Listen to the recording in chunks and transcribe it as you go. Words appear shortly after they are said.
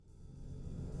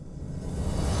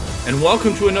and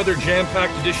welcome to another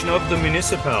jam-packed edition of the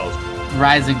Municipals.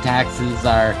 Rising taxes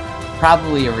are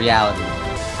probably a reality.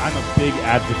 I'm a big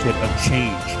advocate of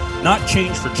change. Not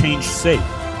change for change's sake.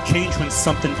 Change when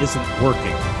something isn't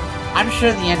working. I'm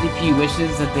sure the NDP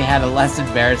wishes that they had a less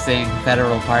embarrassing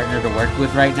federal partner to work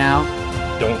with right now.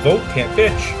 Don't vote, can't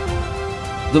bitch.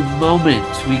 The moment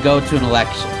we go to an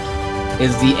election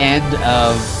is the end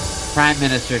of Prime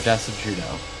Minister Justin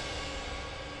Trudeau.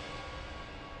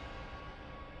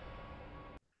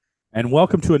 And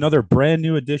welcome to another brand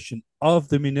new edition of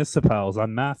the Municipals.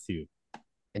 I'm Matthew.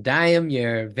 And I am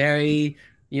your very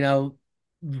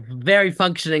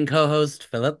functioning co-host,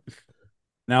 Philip.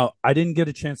 Now, I didn't get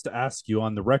a chance to ask you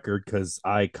on the record because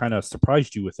I kind of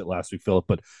surprised you with it last week, Philip.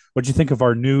 But what'd you think of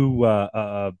our new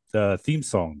theme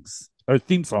songs? Or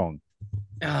theme song?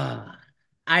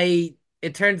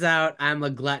 It turns out I'm a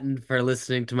glutton for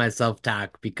listening to myself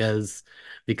talk because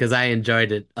I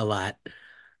enjoyed it a lot.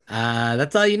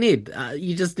 That's all you need.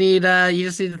 You just need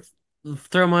to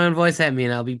throw my own voice at me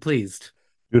and I'll be pleased.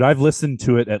 Dude, I've listened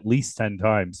to it at least 10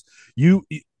 times. You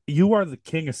are the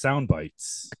king of sound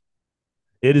bites.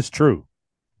 It is true.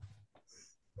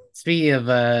 Speaking of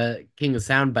king of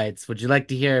sound bites, would you like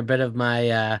to hear a bit of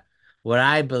my what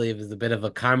I believe is a bit of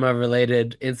a karma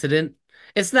related incident?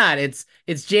 It's not. It's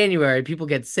January. People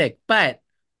get sick, but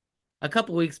a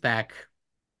couple weeks back,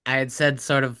 I had said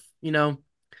sort of,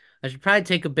 I should probably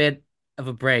take a bit of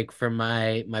a break from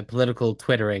my political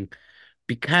twittering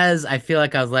because I feel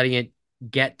like I was letting it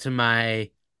get to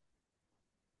I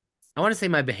want to say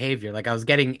my behavior. Like I was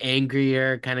getting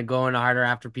angrier, kind of going harder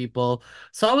after people.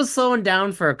 So I was slowing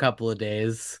down for a couple of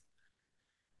days.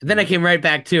 And then I came right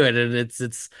back to it, and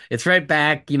it's right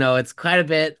back. It's quite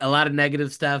a lot of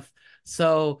negative stuff.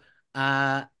 So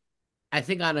I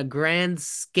think on a grand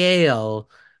scale,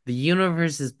 the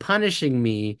universe is punishing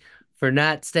me for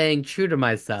not staying true to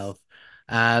myself.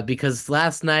 Because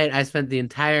last night I spent the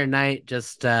entire night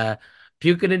just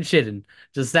puking and shitting,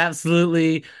 just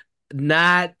absolutely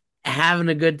not having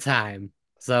a good time.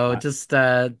 So just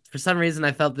for some reason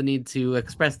I felt the need to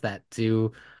express that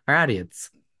to our audience.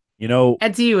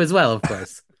 And to you as well, of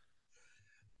course.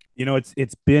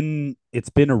 It's been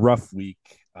a rough week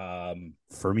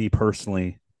for me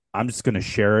personally. I'm just going to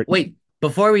share it. Wait,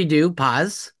 before we do,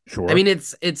 pause. Sure. I mean, I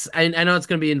know it's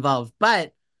going to be involved,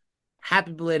 but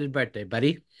happy belated birthday,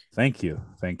 buddy. Thank you.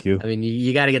 I mean,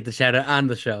 you got to get the shout out on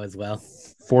the show as well.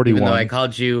 41. Even though I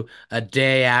called you a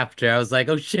day after, I was like,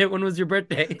 oh shit, when was your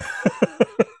birthday?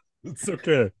 It's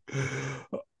okay.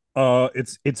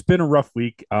 It's been a rough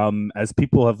week. As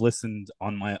people have listened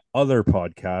on my other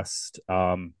podcast,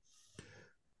 for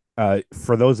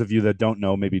those of you that don't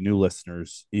know, maybe new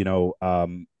listeners,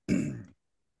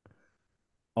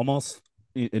 almost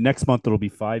next month it'll be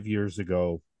 5 years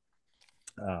ago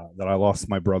that I lost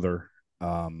my brother,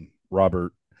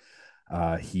 Robert.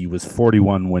 He was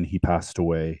 41 when he passed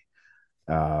away.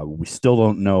 We still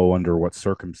don't know under what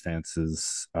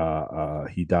circumstances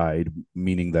he died,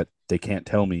 meaning that they can't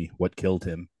tell me what killed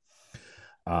him.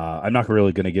 I'm not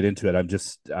really going to get into it. I'm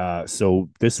just so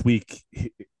this week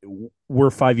we're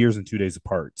 5 years and 2 days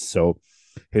apart. So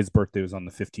his birthday was on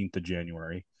the 15th of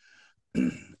January,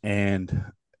 and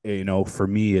for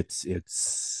me,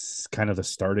 it's kind of the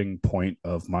starting point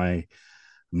of my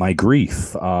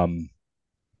grief.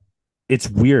 It's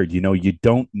weird, you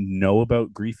don't know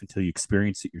about grief until you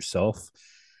experience it yourself.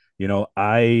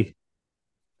 I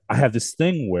have this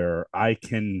thing where I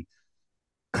can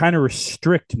kind of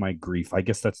restrict my grief. I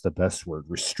guess that's the best word.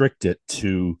 Restrict it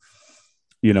to,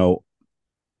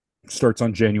 starts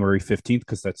on January 15th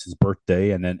because that's his birthday.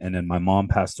 And then my mom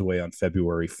passed away on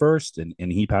February 1st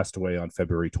and he passed away on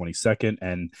February 22nd.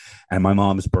 And my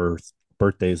mom's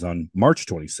birthday is on March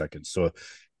 22nd. So,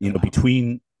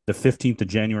 between the 15th of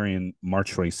January and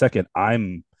March 22nd,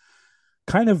 I'm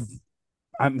kind of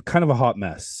a hot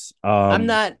mess. I'm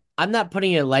not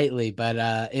putting it lightly,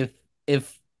 but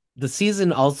if the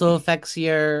season also affects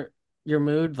your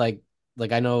mood, like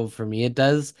I know for me it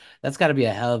does, that's got to be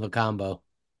a hell of a combo.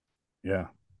 Yeah.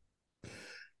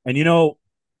 And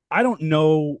I don't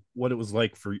know what it was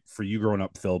like for you growing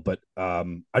up, Phil, but I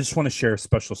just want to share a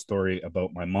special story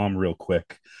about my mom real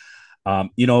quick. My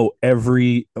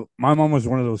mom was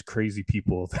one of those crazy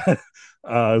people that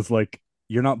is like,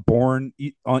 you're not born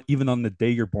even on the day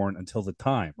you're born until the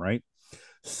time, right?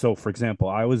 So, for example,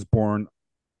 I was born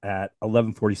at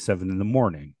 11:47 in the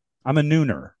morning. I'm a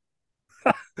nooner.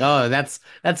 Oh, that's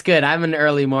good. I'm an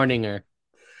early morninger.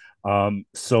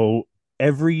 So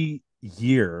every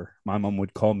year, my mom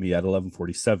would call me at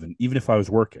 11:47, even if I was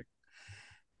working.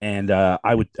 And I'd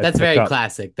That's pick very up,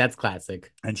 classic. That's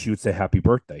classic. and she would say happy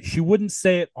birthday. She wouldn't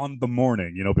say it on the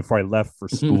morning, before I left for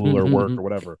school or work or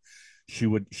whatever. She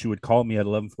would call me at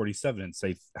 11:47 and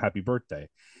say happy birthday.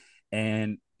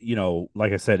 And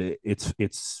like I said,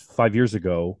 it's 5 years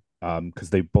ago, because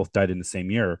they both died in the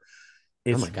same year.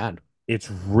 Oh It's my God. it's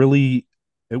really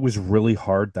it was really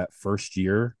hard that first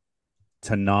year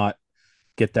to not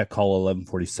get that call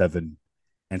 11:47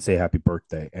 and say happy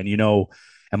birthday.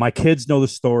 And my kids know the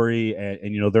story,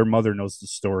 and their mother knows the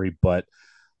story, but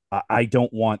I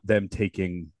don't want them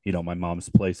taking my mom's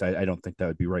place. I don't think that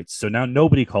would be right. So now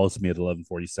nobody calls me at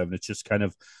 11:47. It's just kind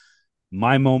of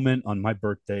my moment on my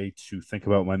birthday to think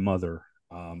about my mother.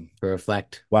 To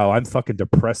reflect. Wow, I'm fucking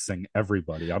depressing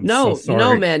everybody. I'm so No,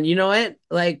 sorry. man. You know what?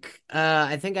 Like,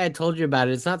 I think I told you about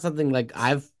it. It's not something like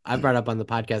I've brought up on the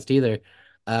podcast either.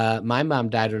 My mom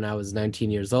died when I was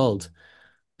 19 years old.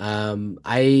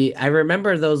 I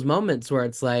remember those moments where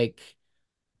it's like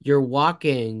you're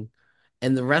walking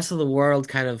and the rest of the world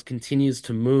kind of continues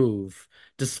to move,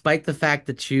 despite the fact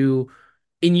that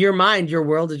in your mind, your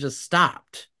world has just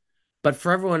stopped. But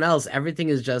for everyone else, everything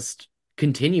is just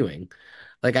continuing.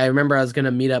 Like I remember I was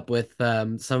gonna meet up with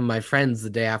some of my friends the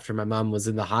day after my mom was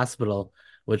in the hospital,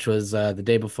 which was the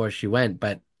day before she went,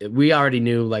 but we already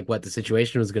knew like what the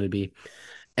situation was gonna be.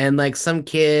 And like some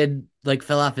kid like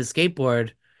fell off his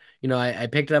skateboard. I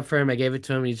picked it up for him, I gave it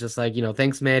to him, he's just like,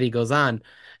 thanks, man. He goes on.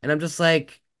 And I'm just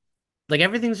like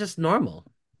everything's just normal,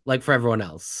 like for everyone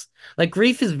else. Like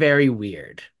grief is very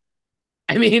weird.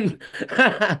 I mean,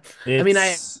 I mean, I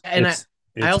It's and I it's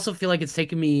I it's also feel like it's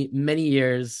taken me many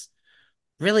years.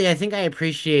 Really, I think I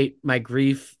appreciate my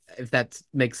grief, if that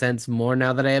makes sense, more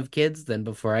now that I have kids than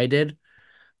before I did.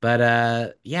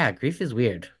 But yeah, grief is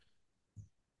weird.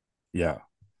 yeah.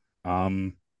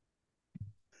 Um,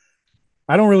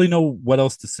 I don't really know what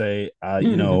else to say.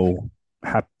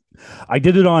 Hap- I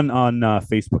did it on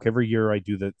Facebook every year. I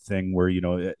do that thing where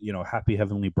happy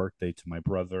heavenly birthday to my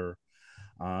brother,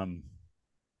 um,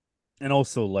 and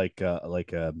also like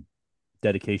a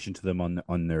dedication to them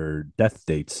on their death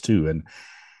dates too. And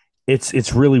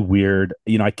it's really weird.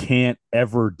 I can't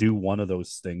ever do one of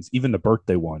those things, even the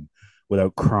birthday one,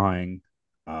 without crying.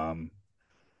 Um,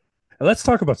 let's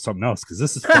talk about something else because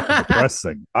this is fucking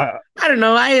depressing. I don't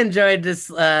know. I enjoyed this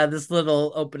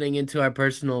little opening into our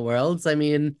personal worlds. I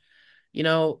mean, you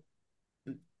know,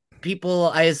 people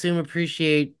I assume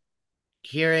appreciate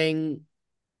hearing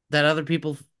that other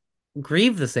people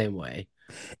grieve the same way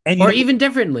and or even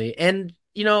differently. And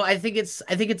I think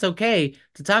it's okay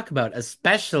to talk about,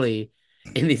 especially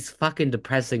in these fucking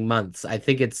depressing months. I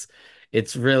think it's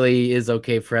really is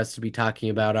okay for us to be talking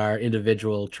about our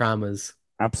individual traumas.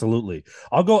 absolutely.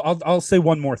 I'll say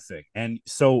one more thing. And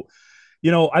so,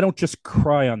 I don't just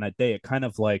cry on that day. It kind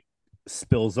of like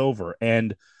spills over.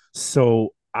 And so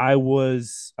I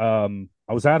was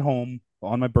at home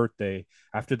on my birthday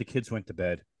after the kids went to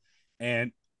bed.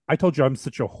 And I told you I'm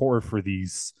such a whore for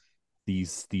these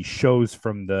shows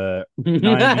from the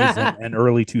 90s and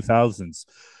early 2000s.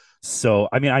 So,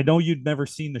 I mean, I know you'd never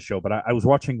seen the show, but I was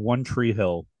watching One Tree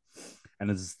Hill, and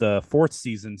it's the fourth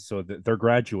season, so they're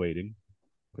graduating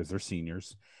because they're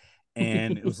seniors.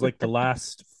 And it was like the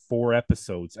last four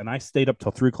episodes, and I stayed up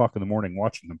till 3 o'clock in the morning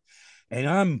watching them, and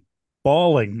I'm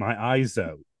bawling my eyes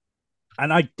out,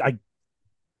 and I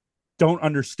don't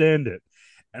understand it.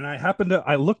 And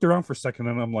I looked around for a second,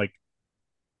 and I'm like,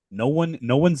 no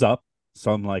one's up,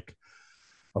 so I'm like,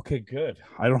 okay, good.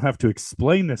 I don't have to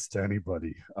explain this to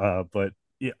anybody. But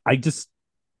yeah,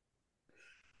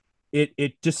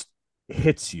 it just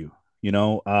hits you, you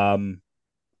know.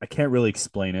 I can't really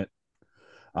explain it.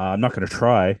 I'm not going to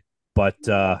try, but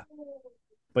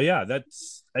yeah,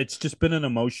 it's just been an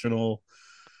emotional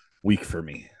week for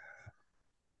me.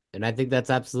 And I think that's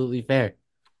absolutely fair.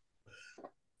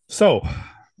 So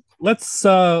let's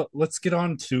get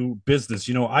on to business.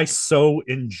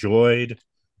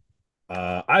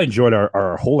 I enjoyed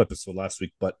our whole episode last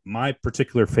week, but my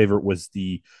particular favorite was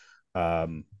the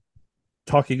um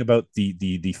talking about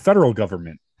the federal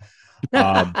government.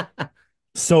 Um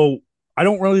so I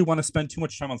don't really want to spend too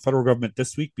much time on federal government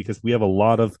this week because we have a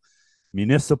lot of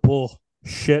municipal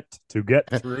shit to get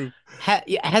through.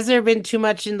 Has there been too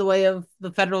much in the way of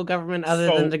the federal government other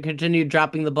than So to continue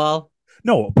dropping the ball?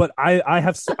 no, but I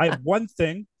have one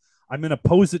thing. I'm going to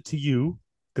pose it to you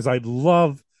because I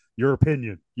love your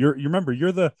opinion. You remember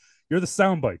you're the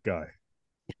soundbite guy.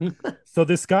 So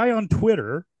this guy on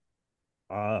Twitter,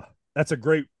 uh, that's a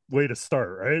great way to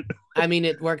start, right? I mean,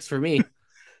 it works for me.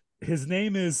 His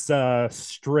name is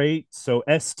straight, so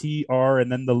STR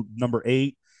and then the number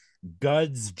 8,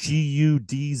 Gudz,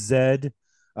 GUDZ.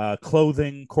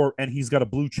 clothing, and he's got a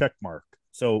blue check mark.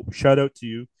 So shout out to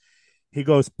you. He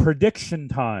goes, prediction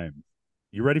time.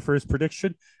 You ready for his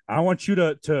prediction? I want you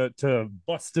to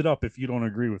bust it up if you don't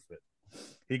agree with it.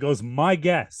 He goes, my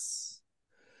guess,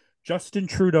 Justin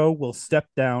Trudeau will step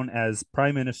down as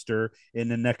prime minister in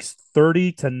the next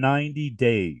 30 to 90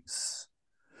 days.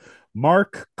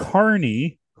 Mark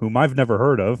Carney, whom I've never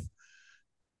heard of,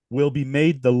 will be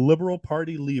made the Liberal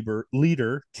Party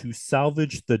leader to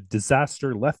salvage the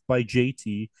disaster left by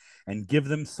JT and give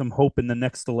them some hope in the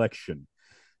next election.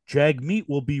 Jagmeet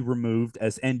will be removed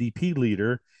as NDP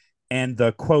leader, and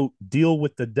the quote, deal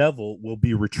with the devil will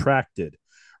be retracted.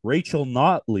 Rachel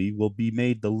Notley will be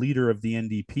made the leader of the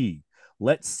NDP.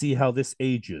 Let's see how this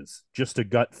ages. Just a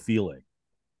gut feeling.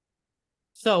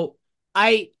 So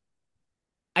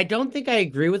I don't think I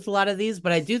agree with a lot of these,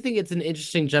 but I do think it's an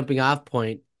interesting jumping off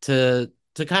point to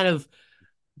kind of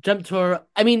jump to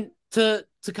I mean to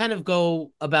kind of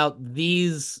go about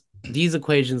these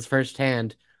equations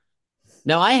firsthand.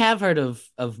 Now I have heard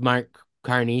of Mark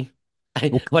Carney.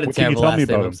 What a What can you terrible tell me last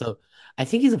name. about I'm him? so I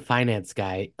think he's a finance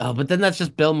guy. Oh, but then that's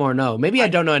just Bill Morneau. Maybe I I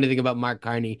don't know anything about Mark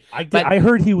Carney, I did, but I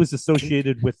heard he was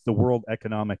associated with the World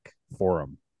Economic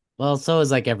Forum. well, so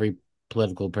is like every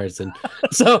political person.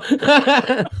 So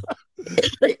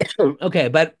okay,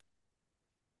 but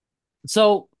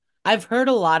so I've heard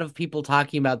a lot of people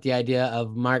talking about the idea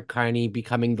of Mark Carney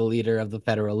becoming the leader of the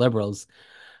federal liberals.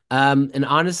 And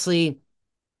honestly,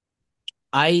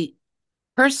 I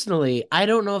personally, I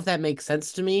don't know if that makes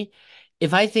sense to me.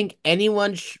 If I think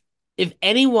if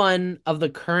anyone of the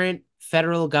current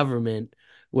federal government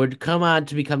would come on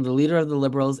to become the leader of the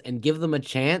liberals and give them a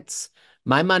chance,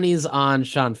 my money's on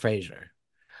Sean Fraser.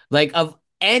 Like of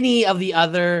any of the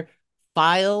other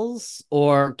files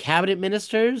or cabinet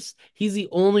ministers, he's the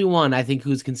only one I think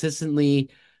who's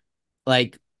consistently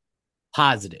like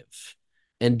positive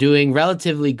and doing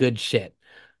relatively good shit.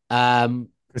 Um,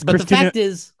 Because but the fact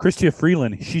is, Chrystia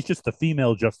Freeland, she's just the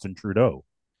female Justin Trudeau.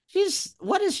 she's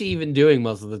what is she even doing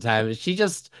most of the time? She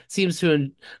just seems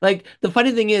to like the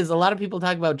funny thing is a lot of people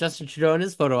talk about Justin Trudeau and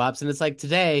his photo ops, and it's like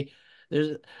today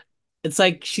there's it's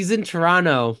like she's in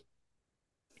Toronto.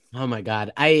 Oh my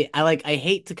God. I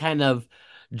hate to kind of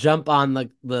jump on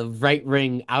the right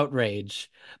ring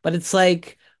outrage, but it's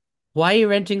like, why are you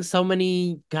renting so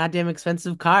many goddamn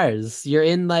expensive cars? You're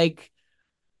in like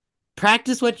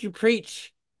practice what you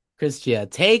preach, Christia.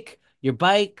 Take your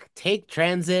bike, take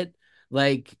transit.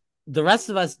 Like the rest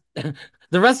of us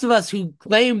the rest of us who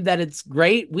claim that it's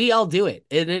great, we all do it.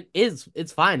 And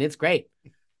it's fine, it's great.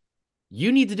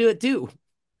 You need to do it too.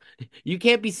 You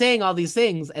can't be saying all these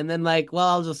things and then like, well,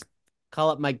 I'll just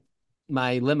call up my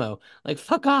limo. Like,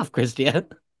 fuck off, Christian.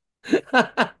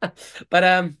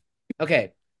 But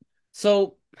okay.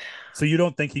 So So you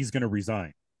don't think he's going to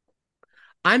resign?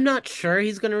 I'm not sure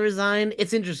he's gonna resign.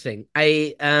 It's interesting.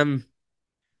 I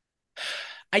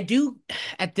do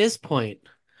at this point,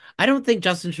 I don't think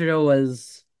Justin Trudeau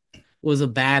was a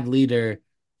bad leader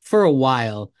for a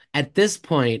while. At this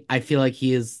point, I feel like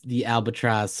he is the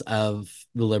albatross of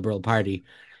the Liberal Party.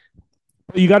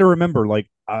 But you got to remember, like,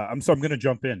 I'm going to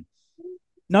jump in.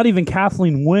 Not even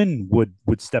Kathleen Wynne would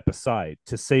step aside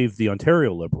to save the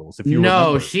Ontario Liberals, if you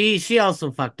No, remember. she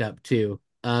also fucked up too.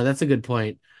 That's a good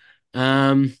point.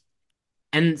 Um,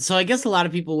 and so I guess a lot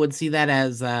of people would see that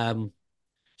as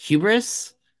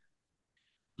hubris.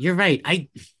 You're right.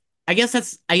 I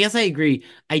guess I agree.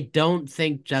 I don't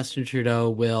think Justin Trudeau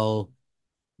will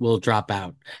drop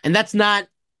out. And that's not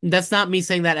me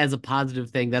saying that as a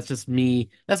positive thing. That's just me.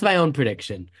 That's my own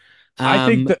prediction.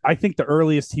 Um, I think the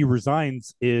earliest he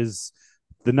resigns is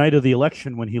the night of the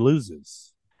election when he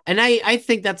loses. and I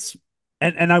think that's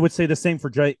And I would say the same for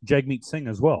Jagmeet Singh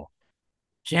as well.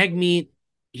 Jagmeet.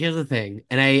 Here's the thing,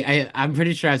 and I'm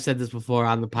pretty sure I've said this before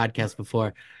on the podcast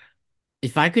before.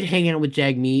 If I could hang out with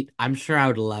Jagmeet, I'm sure I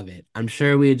would love it. I'm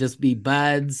sure we'd just be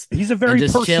buds He's a and very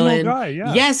just personal chilling. guy.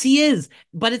 Yeah. Yes, he is.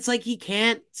 But it's like he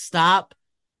can't stop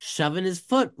shoving his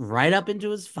foot right up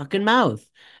into his fucking mouth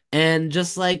and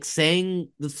just like saying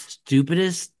the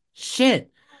stupidest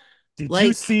shit. Did you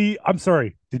Like, see? I'm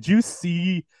sorry. Did you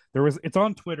see? It's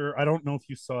on Twitter. I don't know if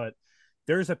you saw it.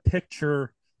 There's a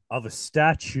picture of a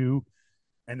statue,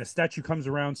 and the statue comes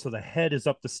around, so the head is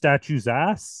up the statue's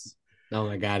ass. oh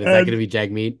my God, is that And going to be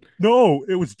Jagmeet? no,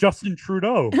 it was Justin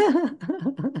Trudeau.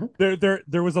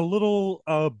 There was a little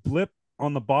blip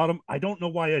on the bottom. I don't know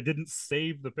why I didn't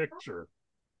save the picture.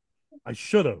 I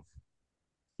should have.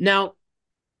 Now,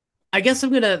 I guess I'm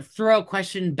going to throw a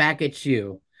question back at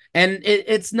you. And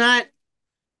it's not,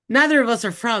 neither of us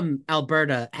are from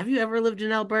Alberta. Have you ever lived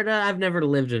in Alberta? I've never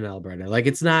lived in Alberta. Like,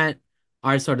 it's not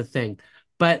our sort of thing.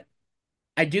 But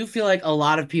I do feel like a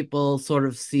lot of people sort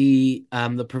of see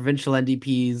the provincial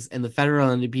NDPs and the federal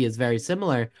NDP as very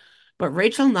similar, but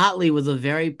Rachel Notley was a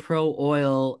very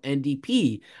pro-oil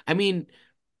NDP. I mean,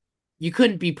 you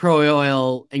couldn't be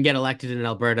pro-oil and get elected in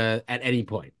Alberta at any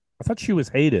point. I thought she was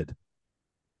hated.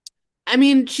 I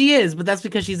mean, she is, but that's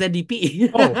because she's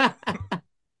NDP. Oh,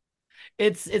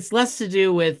 It's less to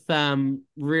do with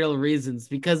real reasons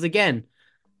because again,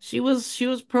 she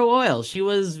was pro-oil. She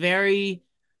was very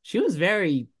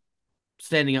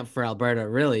standing up for Alberta,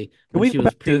 really, can when we she go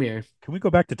was back to premier. can we go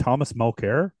back to Thomas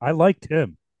Mulcair? I liked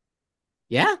him.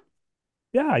 Yeah,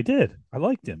 Yeah, I did. I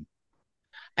liked him.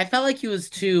 I felt like he was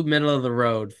too middle of the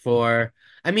road for.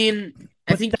 I mean,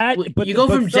 I But think that you go but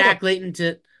from Philip, Jack Layton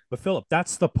to.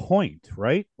 that's the point,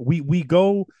 right? We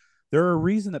go there are a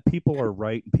reason that people are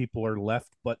right and people are left,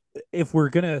 but if we're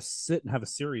gonna sit and have a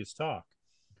serious talk,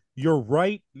 you're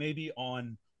right maybe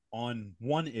on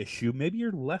one issue, maybe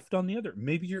you're left on the other,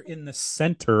 maybe you're in the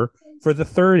center for the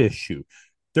third issue.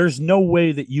 There's no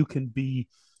way that you can be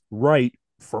right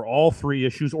for all three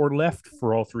issues or left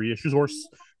for all three issues, or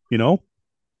you know,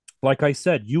 like I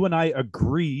said, you and I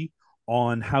agree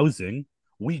on housing,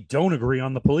 we don't agree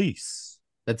on the police.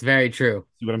 That's very true.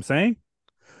 See what I'm saying?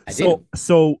 I So do.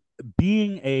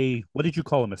 being a, what did you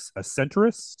call him, a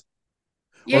centrist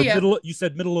Yeah, or yeah. middle, you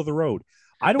said middle of the road.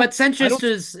 I But don't I centrist don't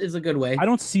is a good I way.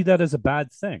 don't see that as a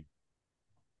bad thing.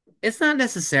 It's not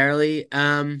necessarily.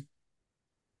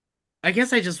 I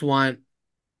guess I just want.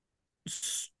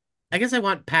 I guess I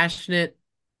want passionate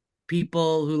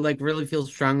people who like really feel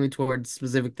strongly towards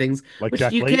specific things, Like which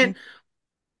Jack you can't. Layton.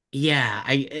 Yeah,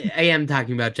 I am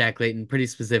talking about Jack Layton pretty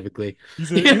specifically.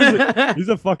 He's a he's a he's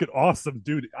a fucking awesome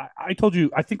dude. I told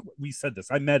you, I think we said this.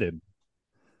 I met him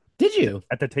Did you?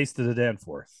 at the Taste of the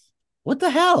Danforth. What the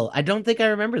hell? I don't think I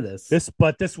remember this.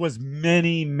 This was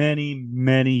many, many,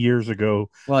 many years ago,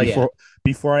 Well, yeah.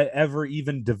 before I ever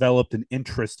even developed an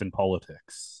interest in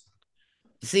politics.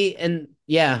 See, and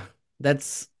yeah,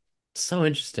 that's so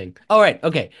interesting. All right,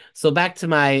 okay. So back to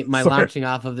my Sorry. launching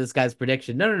off of this guy's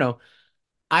prediction. No, no, no.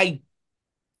 I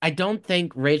I don't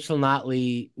think Rachel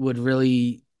Notley would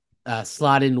really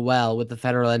slot in well with the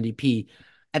federal NDP.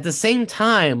 At the same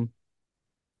time,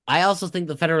 I also think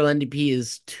the federal NDP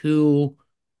is too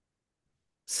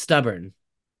stubborn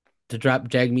to drop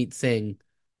Jagmeet Singh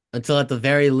until at the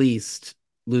very least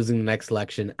losing the next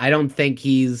election. I don't think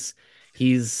he's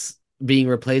being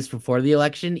replaced before the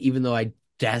election, even though I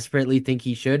desperately think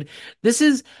he should. This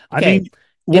is I mean, okay.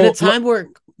 In a well, time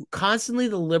where constantly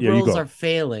the yeah, you liberals are go.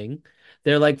 failing,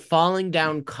 they're like falling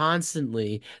down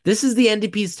constantly. This is the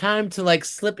NDP's time to like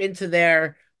slip into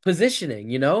their positioning,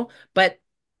 But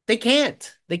they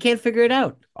can't. They can't figure it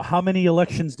out. How many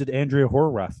elections did Andrea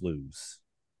Horwath lose?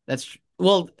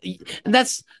 Well, and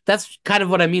that's kind of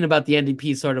what I mean about the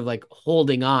NDP sort of like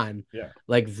holding on, Yeah,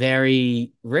 like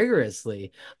very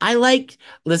rigorously. I like,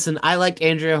 listen, I like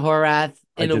Andrea Horath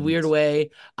I in a weird didn't.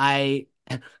 way. I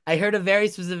heard a very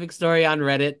specific story on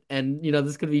Reddit, and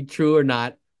this could be true or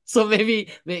not. So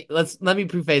maybe let me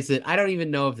preface it. I don't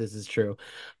even know if this is true,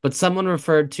 but someone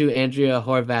referred to Andrea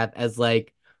Horvath as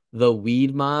like the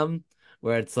weed mom,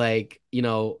 where it's like,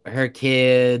 her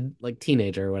kid, like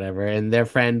teenager or whatever, and their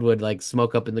friend would like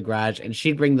smoke up in the garage and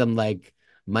she'd bring them like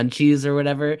munchies or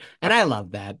whatever. And I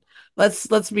love that.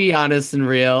 Let's be honest and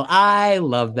real. I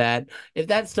love that. If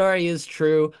that story is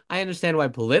true, I understand why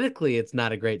politically it's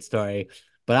not a great story,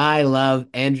 but I love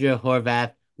Andrea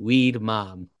Horvath, weed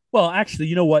mom. Well, actually,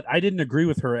 you know what? I didn't agree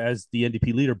with her as the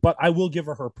NDP leader, but I will give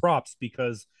her props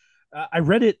because I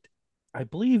read it. I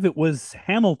believe it was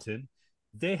Hamilton.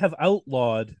 They have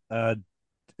outlawed.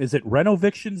 Is it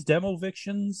renovictions,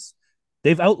 demovictions?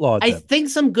 They've outlawed I them. think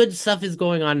some good stuff is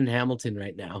going on in Hamilton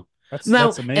right now. Now,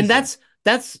 That's and amazing. that's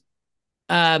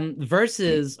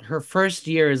versus her first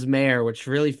year as mayor, which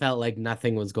really felt like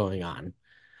nothing was going on.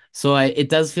 So it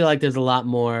does feel like there's a lot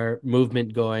more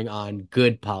movement going on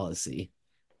good policy.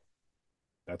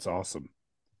 That's awesome.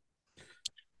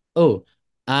 Oh,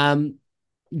 um,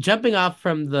 jumping off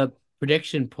from the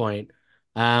prediction point,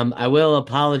 I will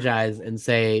apologize and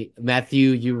say,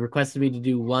 Matthew, you requested me to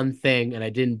do one thing and I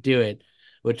didn't do it,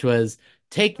 which was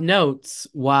take notes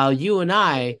while you and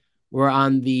I were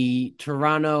on the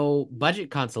Toronto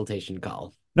budget consultation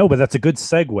call. No, but that's a good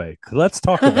segue. Let's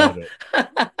talk about it.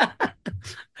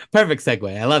 Perfect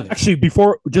segue. I love it. Actually,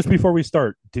 before we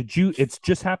start, it's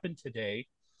just happened today.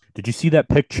 Did you see that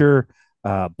picture?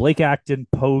 Blake Acton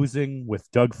posing with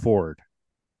Doug Ford.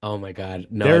 Oh my God.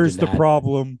 No, I There's did the not.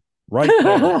 problem right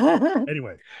there. I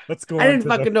Anyway, let's go on didn't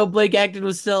to the. fucking know Blake Acton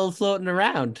was still floating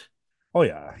around. Oh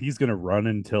yeah, he's gonna run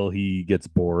until he gets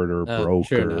bored or Oh, broke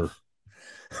sure or. enough.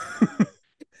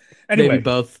 Maybe Anyway,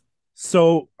 both.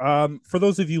 so for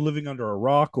those of you living under a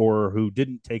rock or who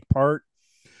didn't take part,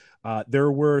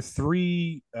 there were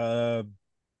three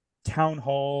town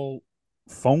hall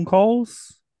phone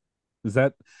calls. Is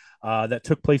that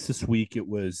took place this week? It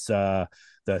was the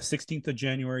 16th of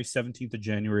January, 17th of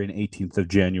January, and 18th of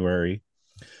January.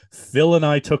 Phil and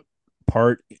I took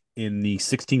part in the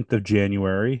 16th of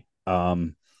January. I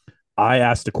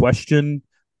asked a question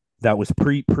that was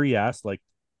pre asked, like,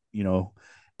 you know,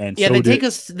 and Yeah, so did.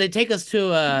 they take us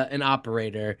to an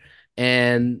operator,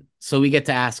 and so we get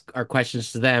to ask our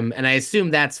questions to them. And I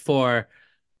assume that's for,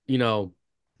 you know,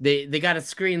 they got to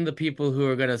screen the people who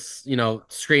are gonna,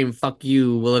 scream "fuck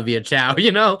you, Olivia Chow,"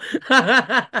 you know.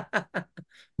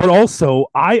 But also,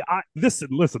 I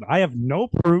listen. I have no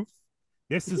proof.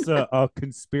 This is a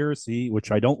conspiracy,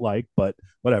 which I don't like, but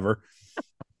whatever.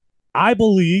 I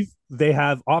believe they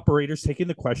have operators taking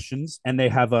the questions, and they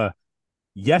have a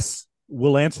yes,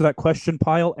 we'll answer that question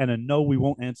pile, and a no, we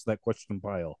won't answer that question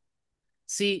pile.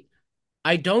 See,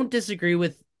 I don't disagree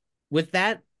with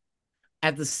that.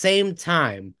 At the same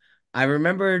time, I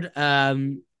remembered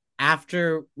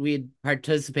after we had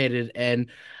participated, and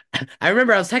I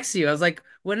remember I was texting you. I was like,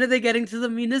 "When are they getting to the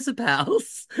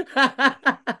municipals?"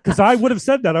 Because I would have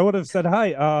said that. I would have said,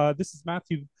 "Hi, this is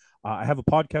Matthew. I have a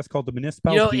podcast called The You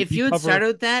Municipals. know, We if we you had cover." started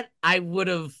with that, I would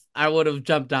have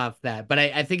jumped off that. But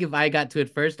I think if I got to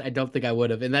it first, I don't think I would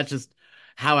have. And that's just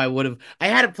how I would have. I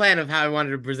had a plan of how I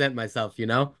wanted to present myself, you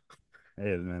know?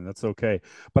 Hey, man, that's okay.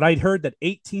 But I'd heard that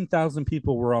 18,000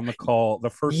 people were on the call the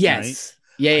first night. Yes.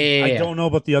 Yeah, I, yeah, I yeah, yeah. don't know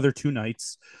about the other two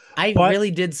nights, I but really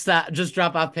did stop, just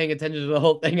drop off paying attention to the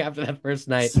whole thing after that first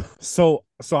night. so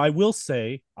I will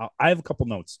say I have a couple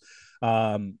notes.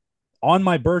 Um, on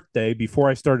my birthday, before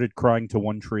I started crying to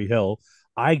One Tree Hill,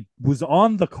 I was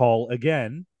on the call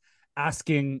again,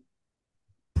 asking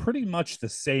pretty much the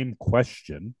same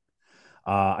question.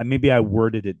 Maybe I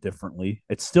worded it differently.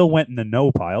 It still went in the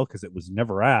no pile because it was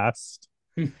never asked,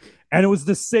 and it was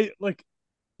the same. Like,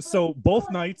 so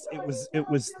both nights, it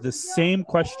was the same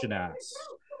question asked.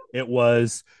 It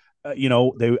was,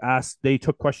 they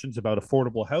took questions about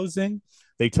affordable housing.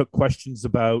 They took questions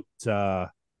about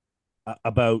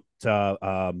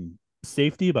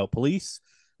safety, about police.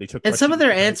 They took And some of questions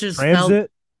their about answers felt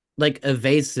transit. like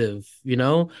evasive, you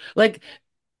know? Like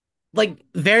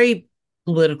very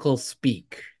political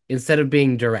speak instead of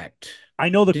being direct. I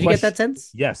know the Did you get question. that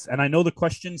sense? Yes, and I know the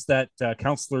questions that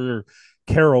Counselor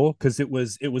Carroll, because it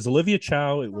was Olivia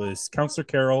Chow, it was Counselor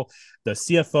Carroll, the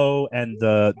CFO, and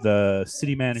the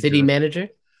city City manager. manager?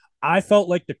 I felt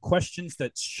like the questions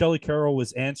that Shelley Carroll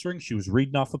was answering, she was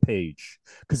reading off a page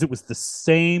because it was the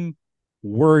same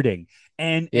wording.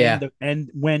 And Yeah.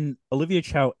 when Olivia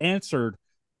Chow answered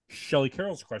Shelley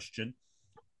Carroll's question,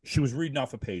 she was reading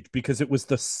off a page because it was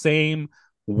the same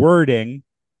wording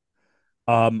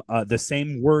of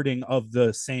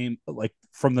the same, like,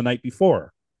 from the night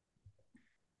before.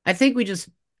 I think we just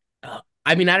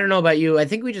I mean, I don't know about you. I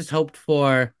think we just hoped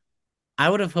for I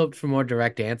would have hoped for more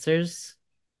direct answers.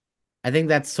 I think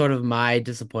that's sort of my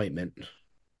disappointment.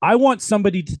 I want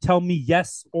somebody to tell me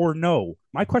yes or no.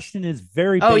 My question is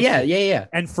very Oh yeah, basic. yeah,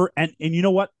 yeah. And you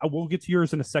know what? I will get to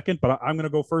yours in a second, but I'm going to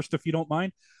go first if you don't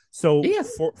mind. So Yeah.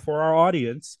 for our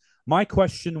audience, my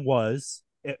question was,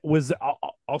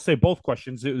 I'll say both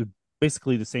questions. It was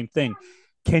basically the same thing.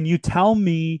 Can you tell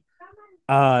me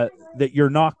that you're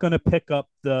not going to pick up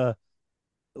the,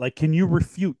 like, can you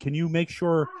refute? Can you make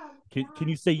sure? Can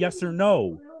you say yes or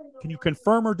no? Can you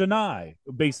confirm or deny,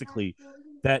 basically,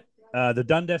 that the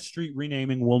Dundas Street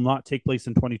renaming will not take place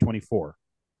in 2024?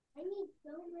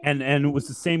 And it was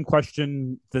the same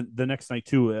question the next night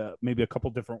too, maybe a couple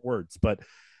different words, but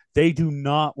they do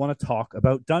not want to talk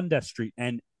about Dundas Street,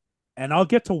 and I'll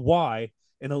get to why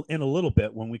in a little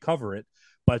bit when we cover it.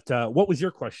 But what was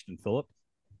your question, Philip?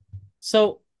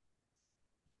 So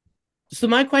so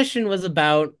my question was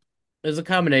about it was a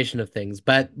combination of things,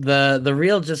 but the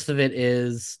real gist of it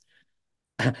is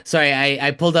sorry,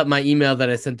 I pulled up my email that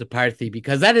I sent to Parthy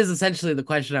because that is essentially the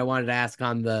question I wanted to ask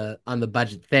on the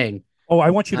budget thing. Oh, I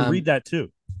want you to read Um that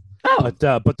too, oh,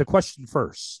 but the question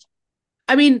first.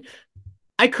 I mean,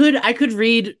 I could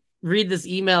read this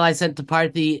email I sent to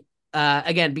Parthy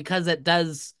again because it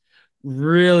does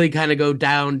really kind of go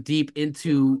down deep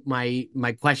into my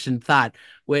question thought,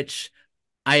 which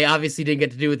I obviously didn't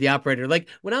get to do with the operator. Like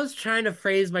when I was trying to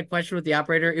phrase my question with the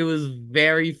operator, it was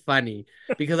very funny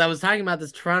because I was talking about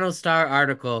this Toronto Star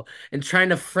article and trying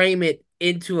to frame it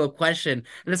into a question.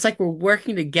 And it's like we're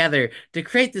working together to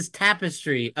create this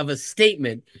tapestry of a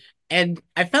statement. And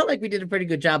I felt like we did a pretty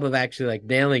good job of actually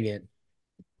nailing it.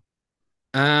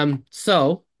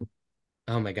 So,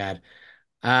 oh my God.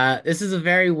 This is a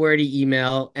very wordy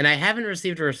email, and I haven't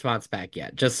received a response back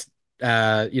yet. Just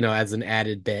as an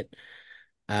added bit,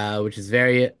 which is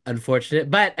very unfortunate.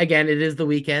 But again, it is the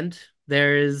weekend.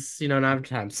 There is, not enough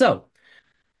time. So,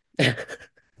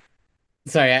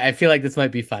 sorry, I feel like this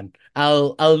might be fun.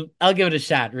 I'll give it a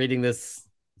shot reading this,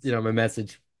 my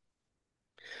message.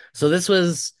 So this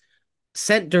was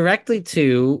sent directly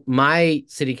to my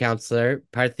city councilor,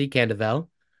 Parthy Candavel.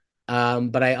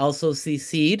 But I also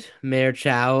CC'd Mayor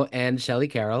Chow and Shelley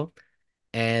Carroll,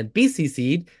 and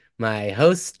BCC'd my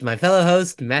fellow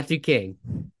host, Matthew King.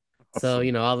 So,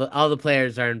 Awesome. all the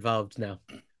players are involved now.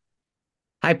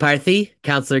 Hi, Parthy.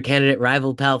 Counselor candidate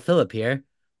rival pal Philip here.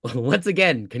 Once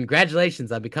again,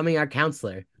 congratulations on becoming our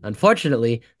counselor.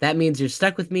 Unfortunately, that means you're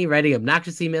stuck with me writing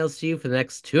obnoxious emails to you for the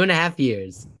next 2.5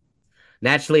 years.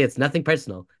 Naturally, it's nothing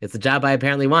personal. It's a job I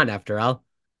apparently want, after all.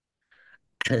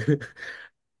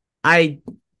 I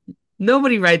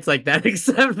Nobody writes like that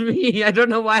except me. I don't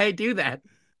know why I do that.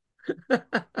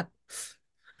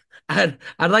 I'd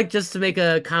like just to make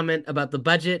a comment about the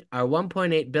budget, our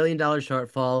 $1.8 billion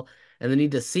shortfall, and the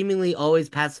need to seemingly always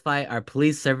pacify our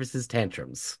police services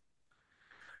tantrums.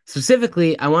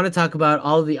 Specifically, I want to talk about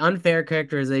all of the unfair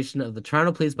characterization of the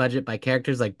Toronto police budget by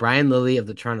characters like Brian Lilly of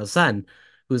the Toronto Sun,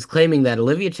 who is claiming that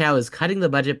Olivia Chow is cutting the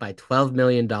budget by $12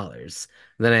 million.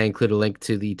 Then I include a link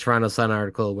to the Toronto Sun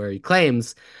article where he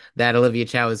claims that Olivia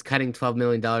Chow is cutting $12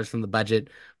 million from the budget,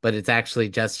 but it's actually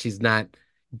just she's not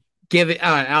giving. Oh,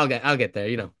 I'll get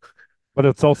there. But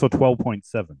it's also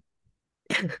 12.7.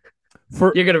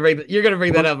 For You're gonna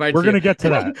bring that up, aren't we're you? gonna get to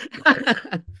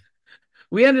that.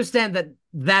 We understand that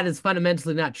that is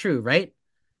fundamentally not true, right?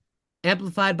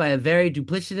 Amplified by a very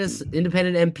duplicitous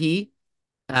independent MP,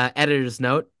 editor's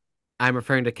note, I'm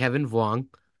referring to Kevin Vuong,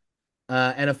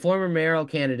 and a former mayoral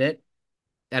candidate,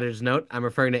 editor's note, I'm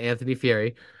referring to Anthony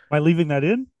Fury. Am I leaving that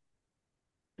in?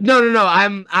 No, no, no,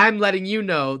 I'm letting you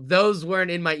know those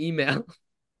weren't in my email.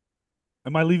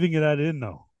 Am I leaving that in?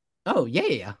 No. Oh, yeah,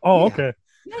 yeah, Oh, yeah. okay.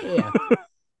 Yeah, yeah,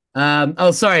 yeah.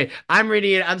 Oh, sorry. I'm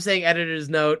reading it. I'm saying editor's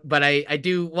note, but I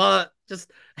do, well,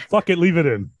 just, Fuck it, leave it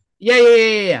in. yeah, yeah, yeah,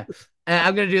 yeah, yeah.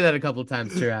 I'm gonna do that a couple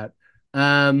times throughout.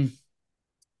 Um,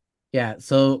 yeah,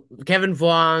 so Kevin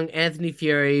Vuong, Anthony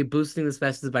Fury, boosting this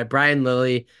message by Brian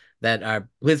Lilly that our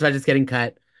police budget's getting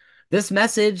cut. This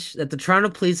message that the Toronto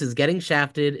police is getting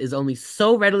shafted is only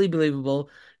so readily believable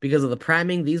because of the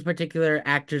priming these particular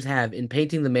actors have in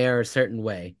painting the mayor a certain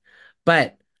way.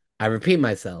 But I repeat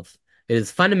myself, it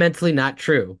is fundamentally not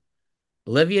true.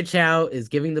 Olivia Chow is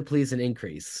giving the police an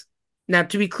increase. Now,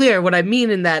 to be clear, what I mean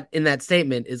in that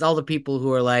statement is all the people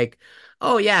who are like,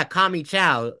 "Oh yeah, Kami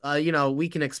Chow, we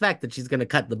can expect that she's going to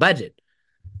cut the budget."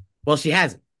 Well, she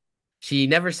hasn't. She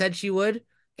never said she would,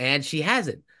 and she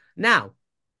hasn't. Now,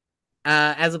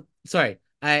 as a sorry,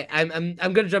 I'm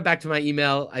going to jump back to my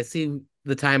email. I see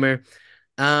the timer.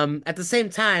 At the same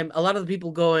time, a lot of the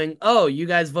people going, "Oh, you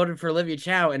guys voted for Olivia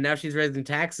Chow, and now she's raising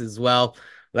taxes." Well,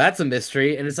 that's a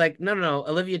mystery. And it's like, no, no, no.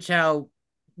 Olivia Chow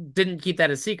didn't keep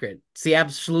that a secret. She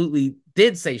absolutely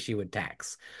did say she would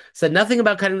tax. Said nothing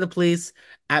about cutting the police.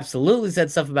 Absolutely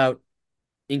said stuff about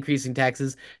increasing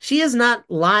taxes. She is not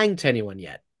lying to anyone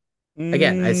yet.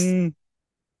 Again, Mm,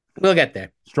 we'll get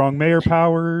there. strong mayor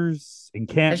powers, Has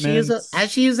encampments.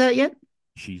 she used that yet?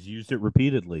 She's used it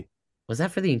repeatedly. Was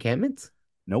that for the encampments?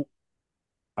 Nope.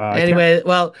 I can't. Anyway,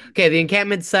 well, okay, the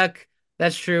encampments suck.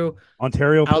 That's true.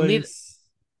 Ontario I'll need. Place.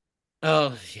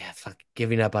 Oh yeah, fuck,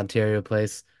 giving up Ontario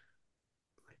Place.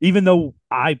 Even though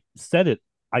I said it,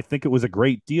 I think it was a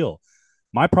great deal.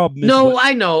 My problem is No, what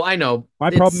I know. my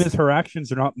problem It's is her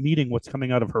actions are not meeting what's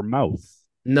coming out of her mouth.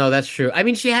 No, that's true. I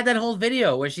mean, she had that whole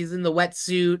video where she's in the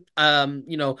wetsuit.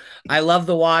 I love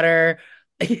the water.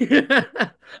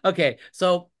 Okay,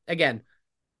 so again,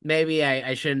 maybe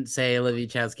I shouldn't say Olivia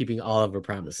Chow's keeping all of her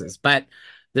promises, but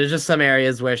there's just some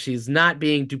areas where she's not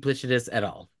being duplicitous at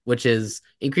all, which is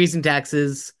increasing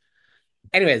taxes.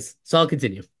 Anyways, so I'll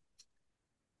continue.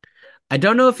 I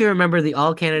don't know if you remember the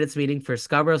all candidates meeting for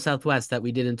Scarborough Southwest that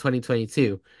we did in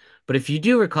 2022, but if you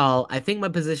do recall, I think my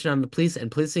position on the police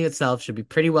and policing itself should be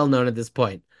pretty well known at this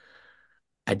point.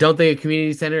 I don't think a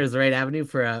community center is the right avenue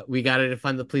for a we gotta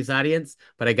defund the police audience,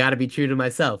 but I gotta be true to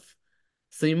myself.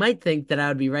 So you might think that I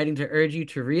would be writing to urge you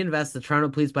to reinvest the Toronto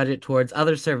police budget towards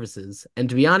other services. And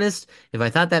to be honest, if I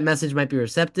thought that message might be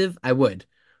receptive, I would.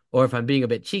 Or if I'm being a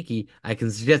bit cheeky, I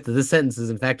can suggest that this sentence is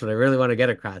in fact what I really want to get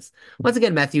across. Once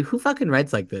again, Matthew, who fucking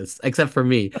writes like this? Except for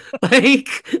me. Like,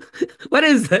 what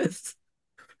is this?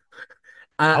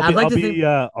 I'd like to think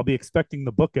I'll be expecting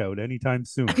the book out anytime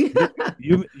soon.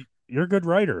 You you're a good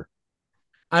writer.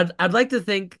 I'd like to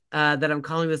think that I'm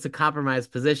calling this a compromise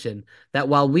position, that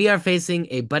while we are facing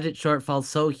a budget shortfall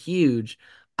so huge,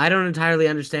 I don't entirely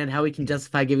understand how we can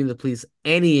justify giving the police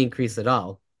any increase at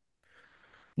all.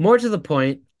 More to the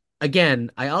point,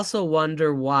 again, I also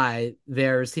wonder why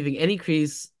they're receiving any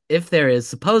increase if there is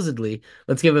supposedly.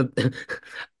 Let's give a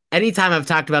anytime I've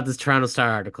talked about this Toronto Star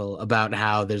article about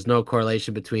how there's no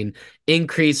correlation between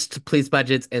increased police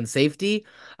budgets and safety,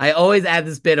 I always add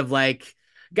this bit of like,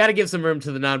 gotta give some room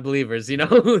to the non-believers,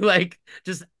 who like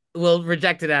just will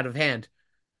reject it out of hand.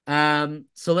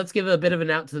 So let's give a bit of a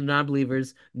note to the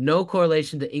non-believers. No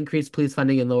correlation to increased police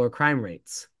funding and lower crime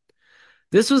rates.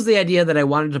 This was the idea that I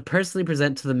wanted to personally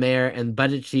present to the mayor and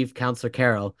budget chief, Councillor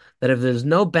Carroll, that if there's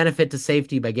no benefit to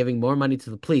safety by giving more money to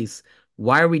the police,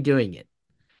 why are we doing it?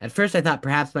 At first, I thought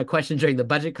perhaps my question during the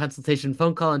budget consultation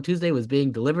phone call on Tuesday was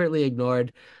being deliberately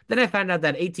ignored. Then I found out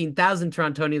that 18,000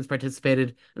 Torontonians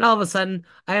participated, and all of a sudden,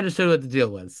 I understood what the deal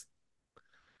was.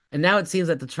 And now it seems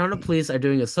that the Toronto police are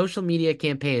doing a social media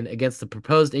campaign against the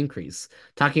proposed increase,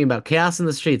 talking about chaos in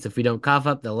the streets if we don't cough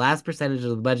up the last percentage of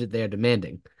the budget they are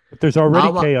demanding. But there's already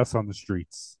All while, chaos on the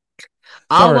streets.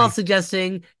 all Sorry. while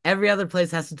suggesting every other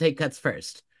place has to take cuts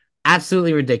first.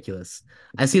 Absolutely ridiculous.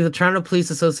 I see the Toronto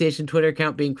Police Association Twitter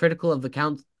account being critical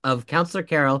of Councillor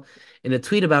Carroll in a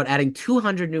tweet about adding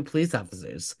 200 new police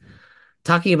officers,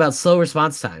 talking about slow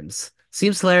response times.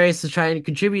 Seems hilarious to try and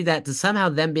contribute that to somehow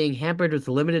them being hampered with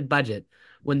a limited budget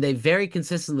when they very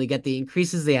consistently get the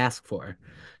increases they ask for.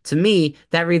 To me,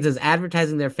 that reads as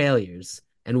advertising their failures.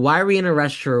 And why are we in a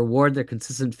rush to reward their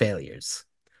consistent failures?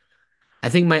 I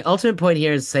think my ultimate point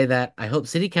here is to say that I hope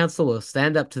City Council will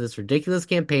stand up to this ridiculous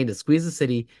campaign to squeeze the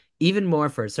city even more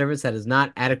for a service that is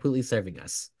not adequately serving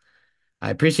us. I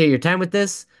appreciate your time with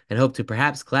this and hope to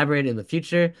perhaps collaborate in the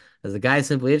future as a guy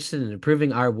simply interested in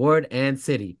improving our ward and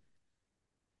city.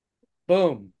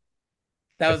 Boom.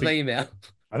 That I was my think email.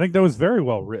 I think that was very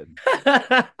well written.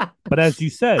 But as you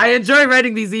said, I enjoy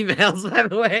writing these emails, by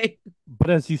the way.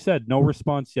 no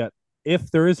response yet.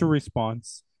 If there is a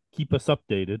response, keep us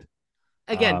updated.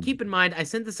 Again, keep in mind, I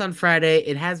sent this on Friday.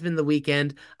 It has been the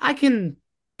weekend. I can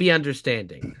be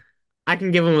understanding. I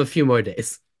can give them a few more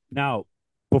days. Now,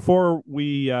 before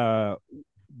we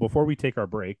take our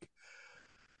break,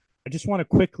 I just want to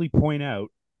quickly point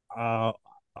out.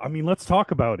 Let's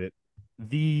talk about it.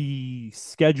 The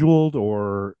scheduled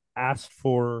or asked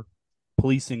for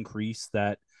police increase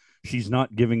that she's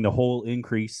not giving the whole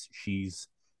increase. She's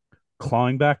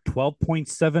clawing back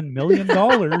 $12.7 million.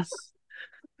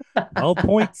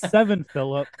 12.7,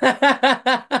 Philip.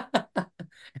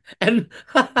 And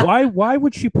why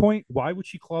would she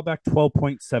claw back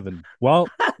 12.7? Well,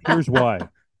 here's why.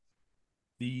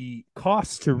 The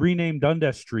cost to rename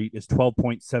Dundas Street is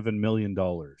 $12.7 million.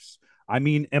 I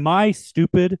mean, am I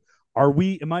stupid? I'm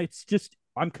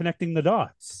connecting the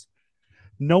dots.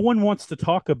 No one wants to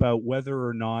talk about whether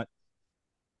or not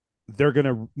they're going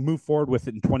to move forward with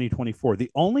it in 2024.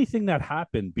 The only thing that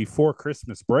happened before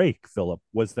Christmas break, Philip,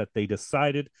 was that they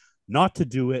decided not to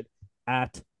do it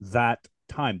at that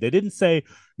time. They didn't say,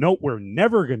 no, we're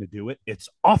never going to do it. It's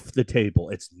off the table.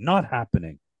 It's not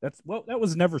happening. That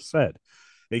was never said.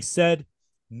 They said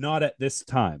not at this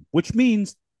time, which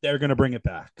means they're going to bring it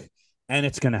back and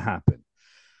it's going to happen.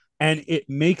 And it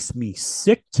makes me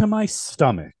sick to my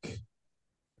stomach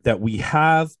that we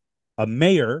have a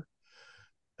mayor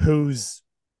whose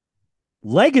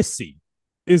legacy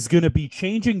is going to be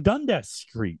changing Dundas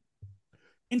Street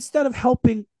instead of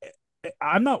helping.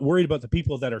 I'm not worried about the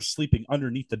people that are sleeping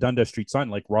underneath the Dundas Street sign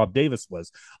like Rob Davis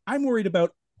was. I'm worried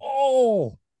about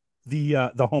all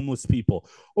the homeless people,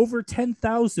 over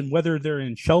 10,000, whether they're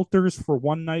in shelters for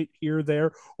one night here,